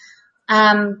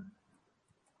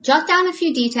 Jot down a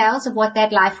few details of what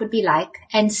that life would be like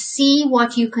and see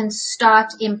what you can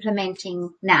start implementing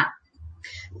now.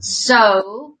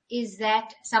 So is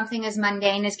that something as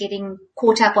mundane as getting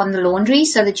caught up on the laundry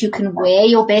so that you can wear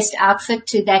your best outfit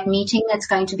to that meeting that's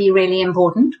going to be really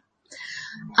important?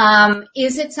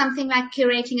 Is it something like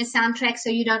curating a soundtrack so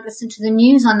you don't listen to the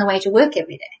news on the way to work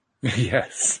every day?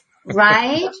 Yes.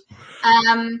 Right?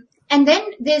 And then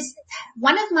there's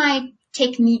one of my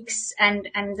techniques, and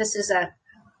this is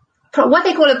what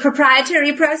they call a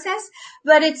proprietary process,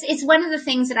 but it's one of the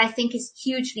things that I think is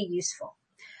hugely useful.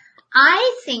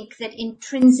 I think that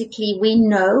intrinsically we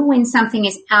know when something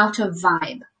is out of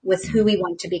vibe with who we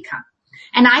want to become.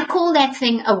 And I call that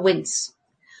thing a wince.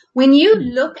 When you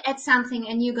look at something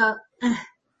and you go, ugh,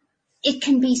 it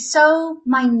can be so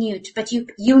minute, but you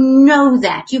know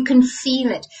that. You can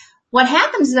feel it. What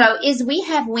happens though is we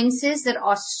have winces that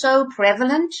are so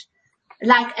prevalent,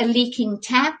 like a leaking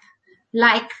tap,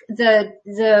 like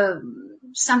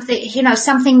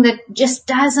something that just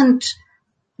doesn't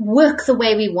work the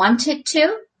way we want it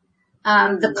to.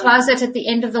 The closet at the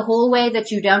end of the hallway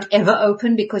that you don't ever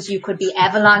open because you could be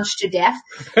avalanched to death.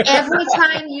 Every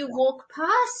time you walk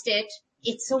past it,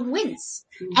 it's a wince.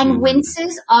 And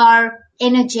winces are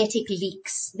energetic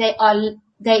leaks.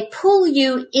 They pull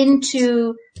you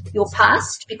into your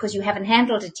past because you haven't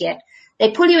handled it yet. They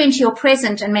pull you into your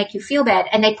present and make you feel bad,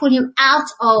 and they pull you out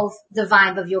of the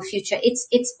vibe of your future.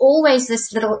 It's always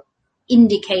this little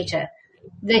indicator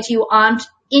that you aren't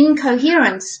in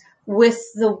coherence with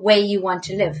the way you want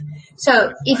to live.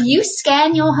 So if you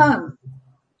scan your home,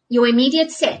 your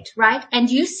immediate set, right, and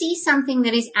you see something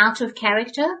that is out of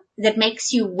character, that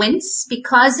makes you wince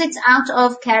because it's out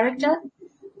of character,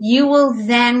 you will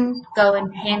then go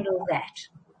and handle that.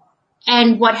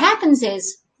 And what happens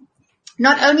is,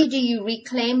 not only do you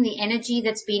reclaim the energy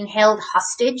that's been held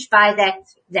hostage by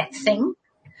that thing,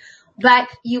 but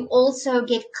you also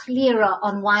get clearer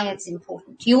on why it's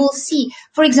important. You will see,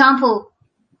 for example,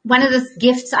 one of the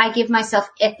gifts I give myself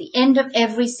at the end of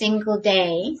every single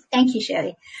day, thank you,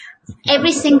 Sherry,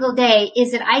 every single day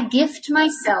is that I gift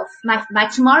myself, my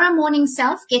tomorrow morning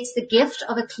self gets the gift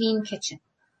of a clean kitchen.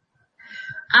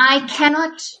 I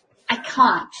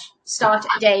can't start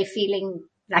a day feeling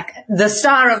like the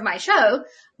star of my show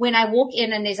when I walk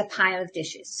in and there's a pile of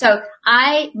dishes. So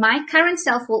my current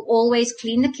self will always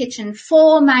clean the kitchen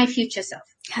for my future self.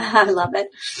 I love it.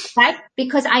 Right?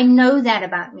 Because I know that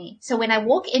about me. So when I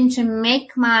walk in to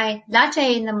make my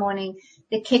latte in the morning,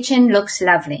 the kitchen looks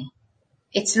lovely.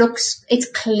 It's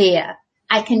clear.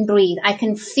 I can breathe. I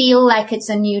can feel like it's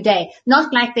a new day.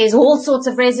 Not like there's all sorts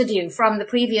of residue from the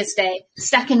previous day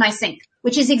stuck in my sink,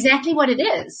 which is exactly what it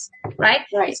is. Right?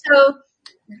 Right. So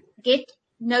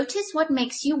notice what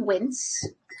makes you wince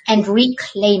and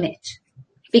reclaim it,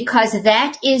 because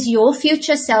that is your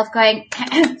future self going,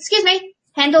 excuse me,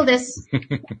 handle this,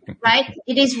 right?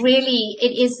 It is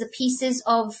the pieces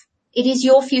of, it is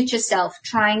your future self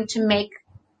trying to make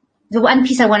the one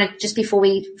piece I wanted just before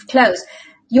we close.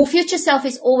 Your future self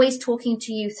is always talking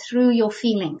to you through your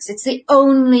feelings. It's the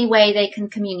only way they can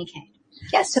communicate.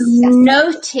 Yes. So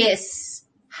notice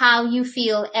how you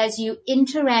feel as you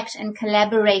interact and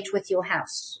collaborate with your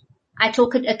house. I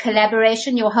talk a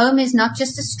collaboration. Your home is not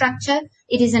just a structure.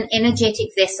 It is an energetic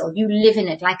vessel. You live in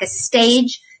it. Like a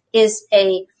stage is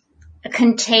a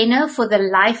container for the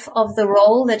life of the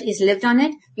role that is lived on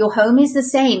it. Your home is the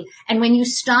same. And when you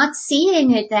start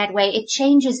seeing it that way, it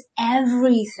changes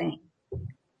everything.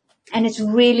 And it's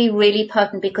really, really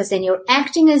potent, because then you're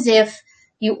acting as if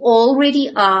you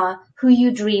already are who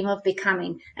you dream of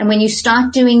becoming. And when you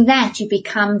start doing that, you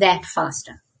become that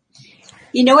faster.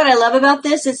 You know what I love about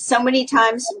this is so many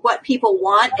times what people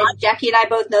want, and Jackie and I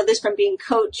both know this from being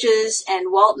coaches,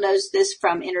 and Walt knows this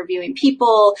from interviewing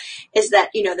people, is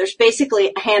that, there's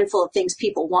basically a handful of things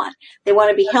people want. They want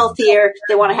to be healthier,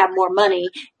 they want to have more money,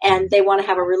 and they want to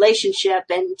have a relationship,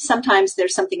 and sometimes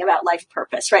there's something about life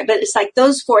purpose, right? But it's like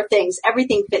those four things,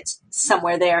 everything fits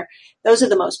somewhere there. Those are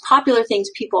the most popular things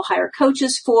people hire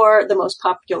coaches for, the most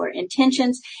popular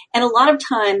intentions. And a lot of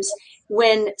times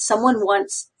when someone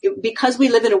wants, because we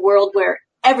live in a world where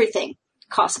everything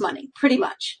costs money, pretty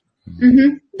much,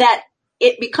 that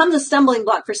it becomes a stumbling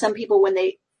block for some people when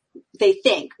they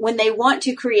want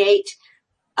to create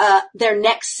their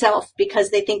next self,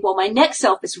 because they think, well, my next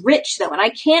self is rich though, and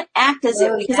I can't act as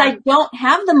if, because I don't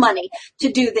have the money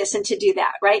to do this and to do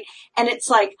that, right? And it's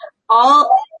like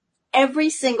every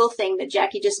single thing that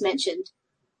Jackie just mentioned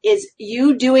is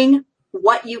you doing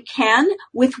what you can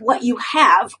with what you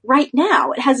have right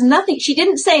now. It has nothing. She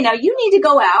didn't say, now you need to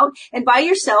go out and buy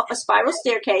yourself a spiral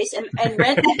staircase and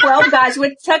rent 12 guys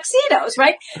with tuxedos,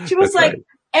 right? She was like,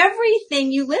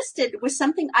 everything you listed was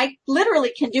something I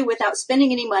literally can do without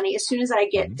spending any money as soon as I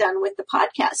get done with the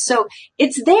podcast. So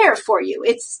it's there for you.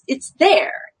 It's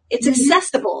there. It's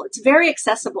accessible. It's very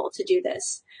accessible to do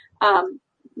this.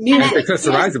 It's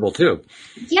accessorizable too.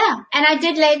 Yeah, and I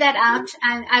did lay that out,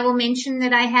 and I will mention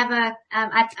that I have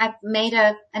I've made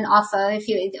an offer.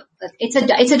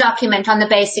 It's a document on the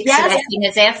basics of acting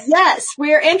as if. Yes,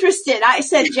 we're interested. I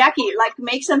said, Jackie,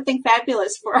 make something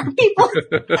fabulous for our people,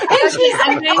 and she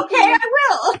said, okay, I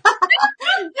will.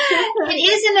 It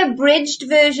is an abridged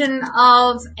version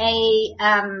of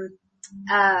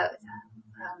a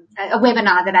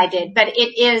webinar that I did, but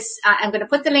it is, I'm going to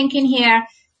put the link in here.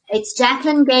 It's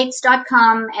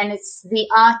JacquelineGates.com, and it's The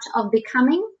Art of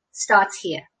Becoming starts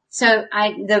here. So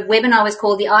the webinar was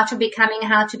called The Art of Becoming,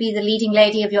 How to Be the Leading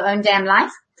Lady of Your Own Damn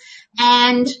Life.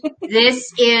 And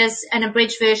this is an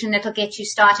abridged version that'll get you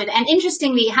started. And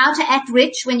interestingly, how to act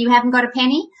rich when you haven't got a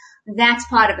penny, that's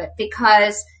part of it,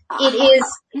 because it is,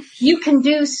 you can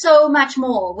do so much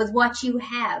more with what you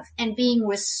have, and being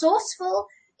resourceful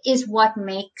is what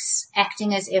makes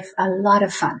acting as if a lot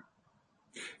of fun.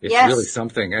 It's really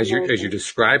something. As you're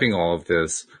describing all of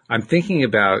this, I'm thinking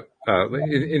about,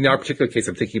 in our particular case,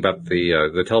 I'm thinking about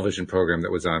the television program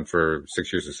that was on for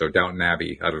 6 years or so, Downton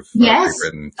Abbey, out of Great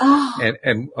Britain.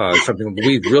 And something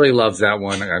we really loves that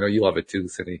one. I know you love it too,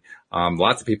 Cindy.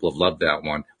 Lots of people have loved that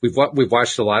one. We've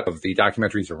watched a lot of the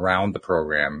documentaries around the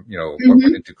program, what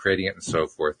went into creating it and so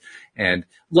forth. And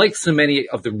like so many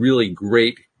of the really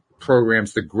great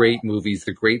programs, the great movies,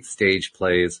 the great stage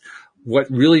plays, what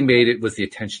really made it was the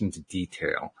attention to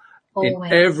detail. Always.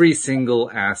 In every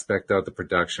single aspect of the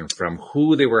production, from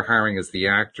who they were hiring as the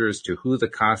actors, to who the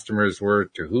costumers were,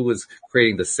 to who was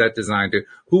creating the set design, to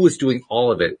who was doing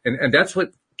all of it. And that's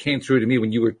what came through to me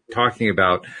when you were talking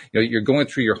about, you're going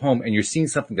through your home and you're seeing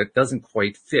something that doesn't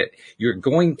quite fit. You're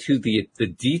going to the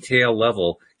detail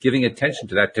level, giving attention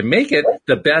to that to make it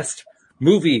the best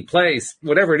movie, place,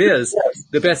 whatever it is,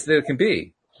 the best that it can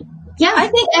be. Yeah, I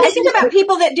think about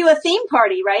people that do a theme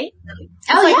party, right?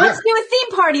 Let's do a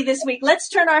theme party this week. Let's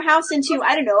turn our house into,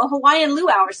 I don't know, a Hawaiian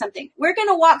luau or something. We're going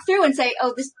to walk through and say,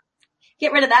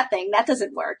 get rid of that thing. That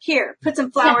doesn't work. Here, put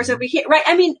some flowers over here. Right?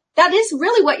 I mean, that is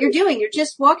really what you're doing. You're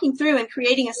just walking through and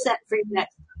creating a set for your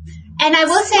next. And I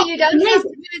will say you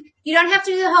don't have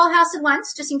to do the whole house at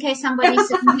once, just in case somebody's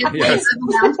sitting here.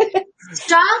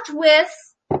 Start with,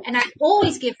 and I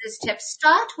always give this tip,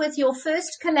 start with your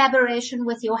first collaboration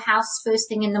with your house first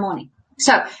thing in the morning.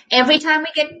 So every time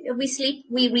we sleep,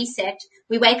 we reset,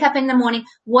 we wake up in the morning.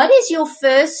 What is your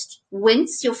first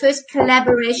wince, your first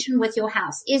collaboration with your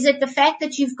house? Is it the fact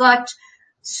that you've got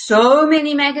so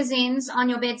many magazines on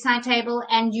your bedside table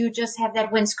and you just have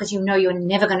that wince because you know you're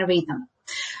never going to read them?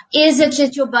 Is it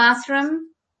just your bathroom?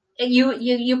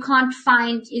 You can't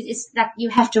find, it's that you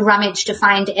have to rummage to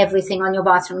find everything on your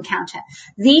bathroom counter.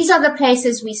 These are the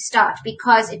places we start,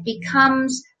 because it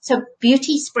becomes, so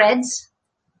beauty spreads.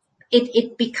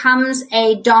 It becomes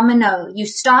a domino. You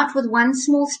start with one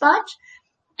small spot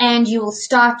and you will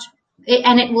start,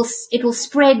 and it will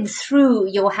spread through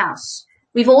your house.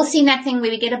 We've all seen that thing where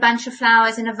we get a bunch of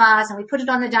flowers in a vase and we put it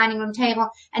on the dining room table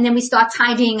and then we start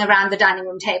tidying around the dining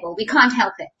room table. We can't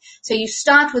help it. So you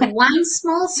start with one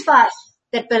small spot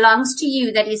that belongs to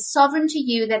you, that is sovereign to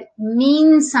you, that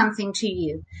means something to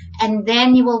you, and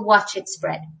then you will watch it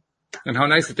spread. And how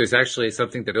nice that there's actually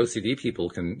something that OCD people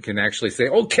can actually say,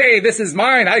 okay, this is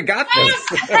mine. I got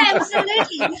this.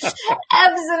 Absolutely.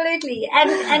 Absolutely.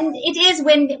 And it is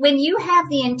when you have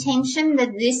the intention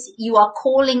that you are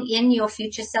calling in your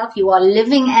future self, you are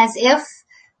living as if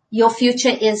your future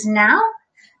is now,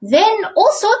 then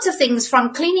all sorts of things,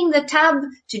 from cleaning the tub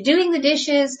to doing the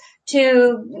dishes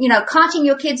to, carting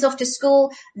your kids off to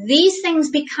school, these things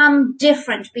become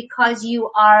different because you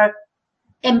are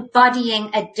embodying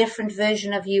a different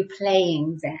version of you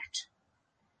playing that.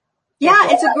 Yeah,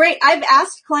 I've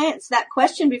asked clients that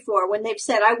question before when they've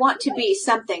said, I want to be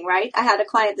something, right? I had a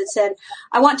client that said,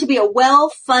 I want to be a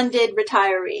well-funded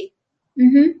retiree.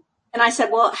 Mm-hmm. And I said,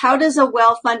 well, how does a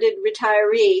well-funded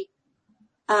retiree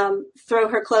throw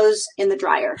her clothes in the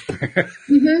dryer?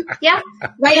 Mm-hmm. Yeah.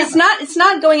 Right. It's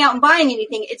not going out and buying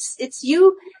anything. It's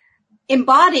you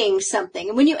embodying something.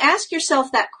 And when you ask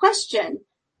yourself that question,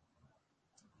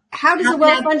 how does a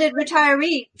well-funded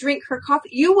retiree drink her coffee?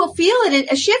 You will feel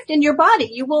a shift in your body.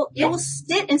 You will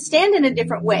sit and stand in a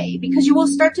different way because you will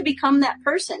start to become that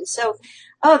person. So,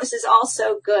 this is all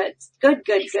so good.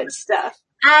 Good stuff.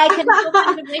 I can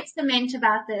feel the great cement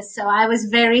about this, so I was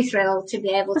very thrilled to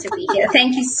be able to be here.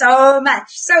 Thank you so much.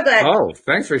 So good. Oh,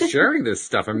 thanks for sharing this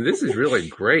stuff. I mean, this is really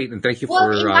great, and thank you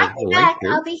for invite me back.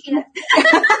 I'll be here.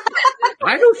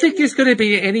 I don't think there's going to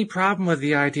be any problem with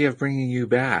the idea of bringing you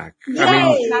back. Yay, I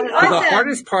mean, awesome. The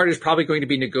hardest part is probably going to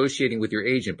be negotiating with your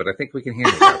agent, but I think we can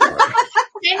handle that part.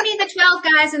 Send me the 12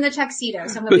 guys in the tuxedo.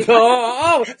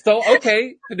 So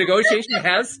okay. The negotiation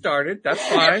has started. That's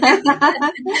fine.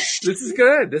 This is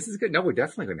good. No, we're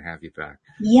definitely going to have you back.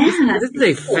 Yeah. This is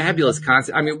a fabulous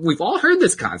concept. I mean, we've all heard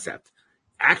this concept.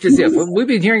 Act as if. We've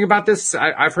been hearing about this.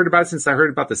 I've heard about it since I heard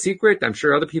about The Secret. I'm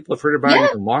sure other people have heard about it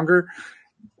even longer.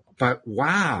 but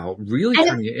wow, really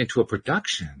turning it into a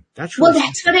production. That's well, really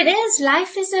that's what it is.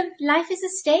 Life is a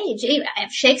stage.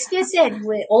 Shakespeare said,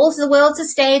 "All the world's a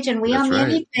stage, and we That's are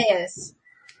merely right. players."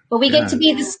 But we get to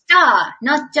be the star,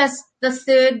 not just the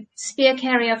third spear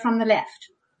carrier from the left.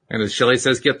 And as Shelley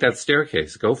says, get that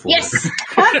staircase. Go for Yes. it.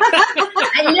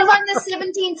 I live on the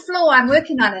 17th floor. I'm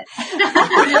working on it.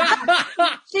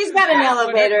 She's got an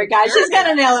elevator, guys. She's got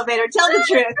an elevator. Tell the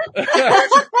truth.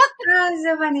 Oh,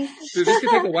 so funny. So this could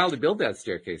take a while to build that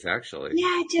staircase, actually.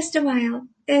 Yeah, just a while.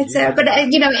 It's but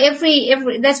every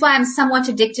that's why I'm somewhat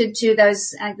addicted to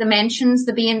those the mansions,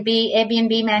 the B&B,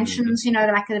 Airbnb mansions.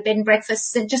 Like the bed and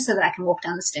breakfasts, just so that I can walk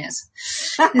down the stairs.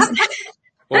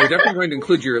 Well, we're definitely going to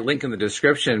include your link in the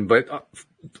description, but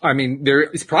there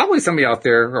is probably somebody out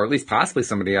there, or at least possibly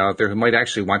somebody out there who might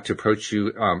actually want to approach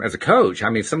you as a coach.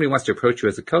 If somebody wants to approach you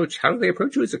as a coach, how do they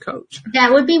approach you as a coach?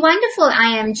 That would be wonderful.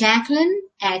 I am Jacqueline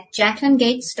at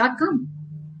JacquelineGates.com.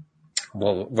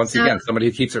 Well, once again, somebody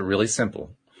who keeps it really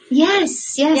simple.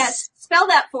 Yes. Spell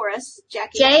that for us,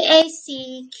 Jackie.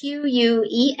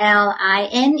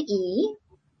 JACQUELINE,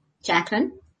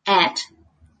 Jacqueline at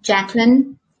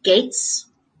Jacqueline Gates.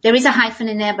 There is a hyphen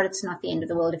in there, but it's not the end of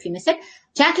the world if you miss it.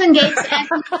 Jacqueline Gates,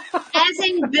 as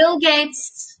in Bill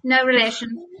Gates, no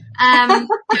relation.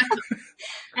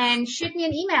 And shoot me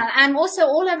an email. I'm also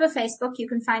all over Facebook. You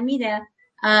can find me there.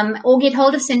 Or get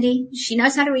hold of Cindy. She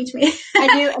knows how to reach me. I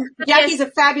do. Jackie's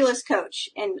a fabulous coach,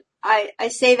 and I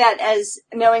say that as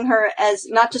knowing her as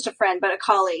not just a friend, but a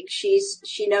colleague. She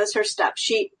knows her stuff.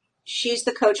 She's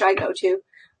the coach I go to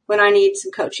when I need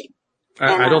some coaching.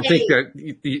 I don't think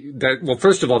that, well,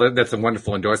 first of all, that's a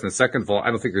wonderful endorsement. Second of all, I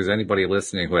don't think there's anybody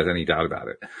listening who has any doubt about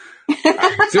it.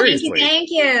 Seriously. Thank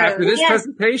you. After this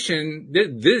presentation,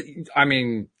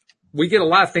 we get a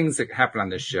lot of things that happen on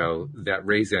this show that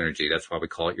raise energy. That's why we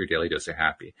call it your daily dose of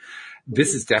happy.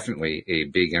 This is definitely a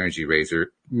big energy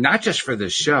raiser, not just for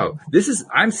this show.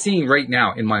 I'm seeing right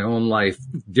now in my own life,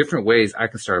 different ways I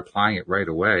can start applying it right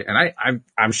away. And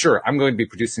I'm sure I'm going to be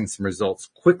producing some results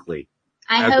quickly.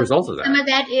 I hope some of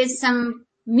that is some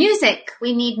music.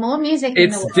 We need more music.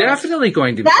 It's in the world. Definitely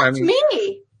going to be. That's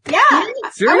me. Yeah.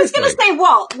 Seriously. I was going to say,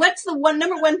 Walt, what's the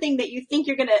number one thing that you think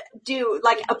you're going to do,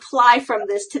 like apply from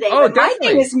this today? Oh, but my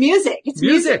thing is music. It's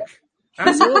music.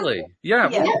 Absolutely. Yeah.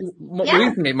 Yeah.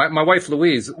 Believe me, my wife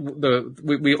Louise,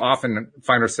 we often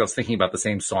find ourselves thinking about the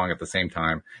same song at the same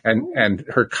time. And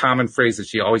her common phrase that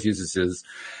she always uses is,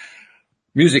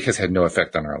 music has had no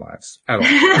effect on our lives at all.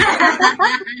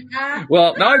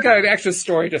 Well, now I've got an extra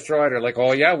story to throw at her. Like,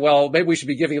 oh yeah, well, maybe we should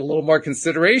be giving a little more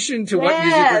consideration to what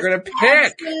music we're going to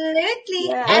pick. Absolutely.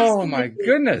 Yeah. Oh my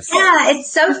goodness. Yeah, it's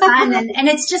so fun. And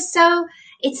it's just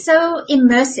it's so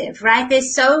immersive, right?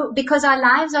 Because our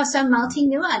lives are so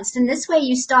multi-nuanced, and this way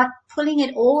you start pulling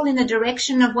it all in the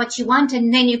direction of what you want,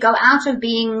 and then you go out of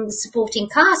being supporting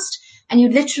cast and you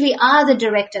literally are the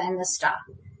director and the star.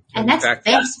 And that's the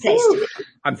best place to be.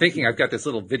 I'm thinking I've got this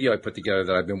little video I put together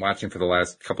that I've been watching for the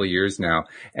last couple of years now.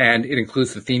 And it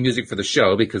includes the theme music for the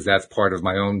show because that's part of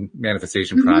my own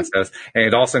manifestation process. And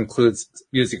it also includes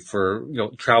music for,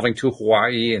 traveling to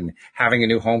Hawaii and having a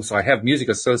new home. So I have music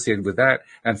associated with that.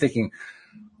 And I'm thinking,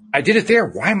 I did it there.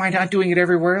 Why am I not doing it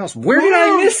everywhere else? Where did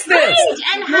I miss this? Right.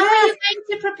 And how are you going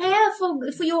to prepare for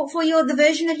the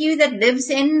version of you that lives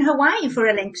in Hawaii for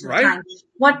a length of time?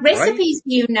 What recipes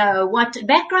do you know? What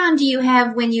background do you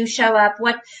have when you show up?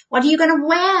 What are you going to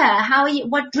wear?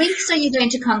 What drinks are you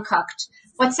going to concoct?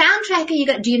 What soundtrack are you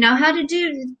going to, do you know how to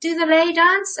do the lay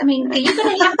dance? I mean, you're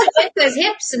going to have to get those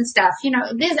hips and stuff.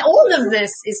 All of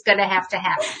this is going to happen.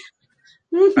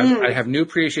 Mm-hmm. I have new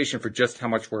appreciation for just how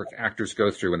much work actors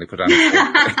go through when they put on a show.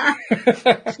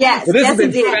 Yes, well, this has been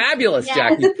indeed. Fabulous,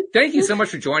 Jackie. Thank you so much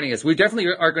for joining us. We definitely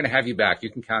are going to have you back.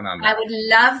 You can count on that. I would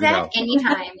love that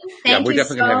anytime. Thank we're you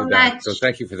definitely so going to have you back. much. So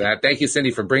thank you for that. Thank you,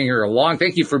 Cindy, for bringing her along.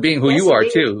 Thank you for being who you are,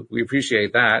 too. We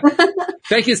appreciate that.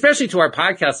 Thank you especially to our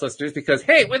podcast listeners because,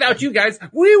 hey, without you guys,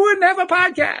 we wouldn't have a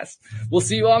podcast. We'll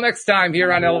see you all next time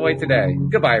here on Elevate Today.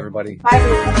 Goodbye, everybody. Bye,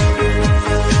 everybody.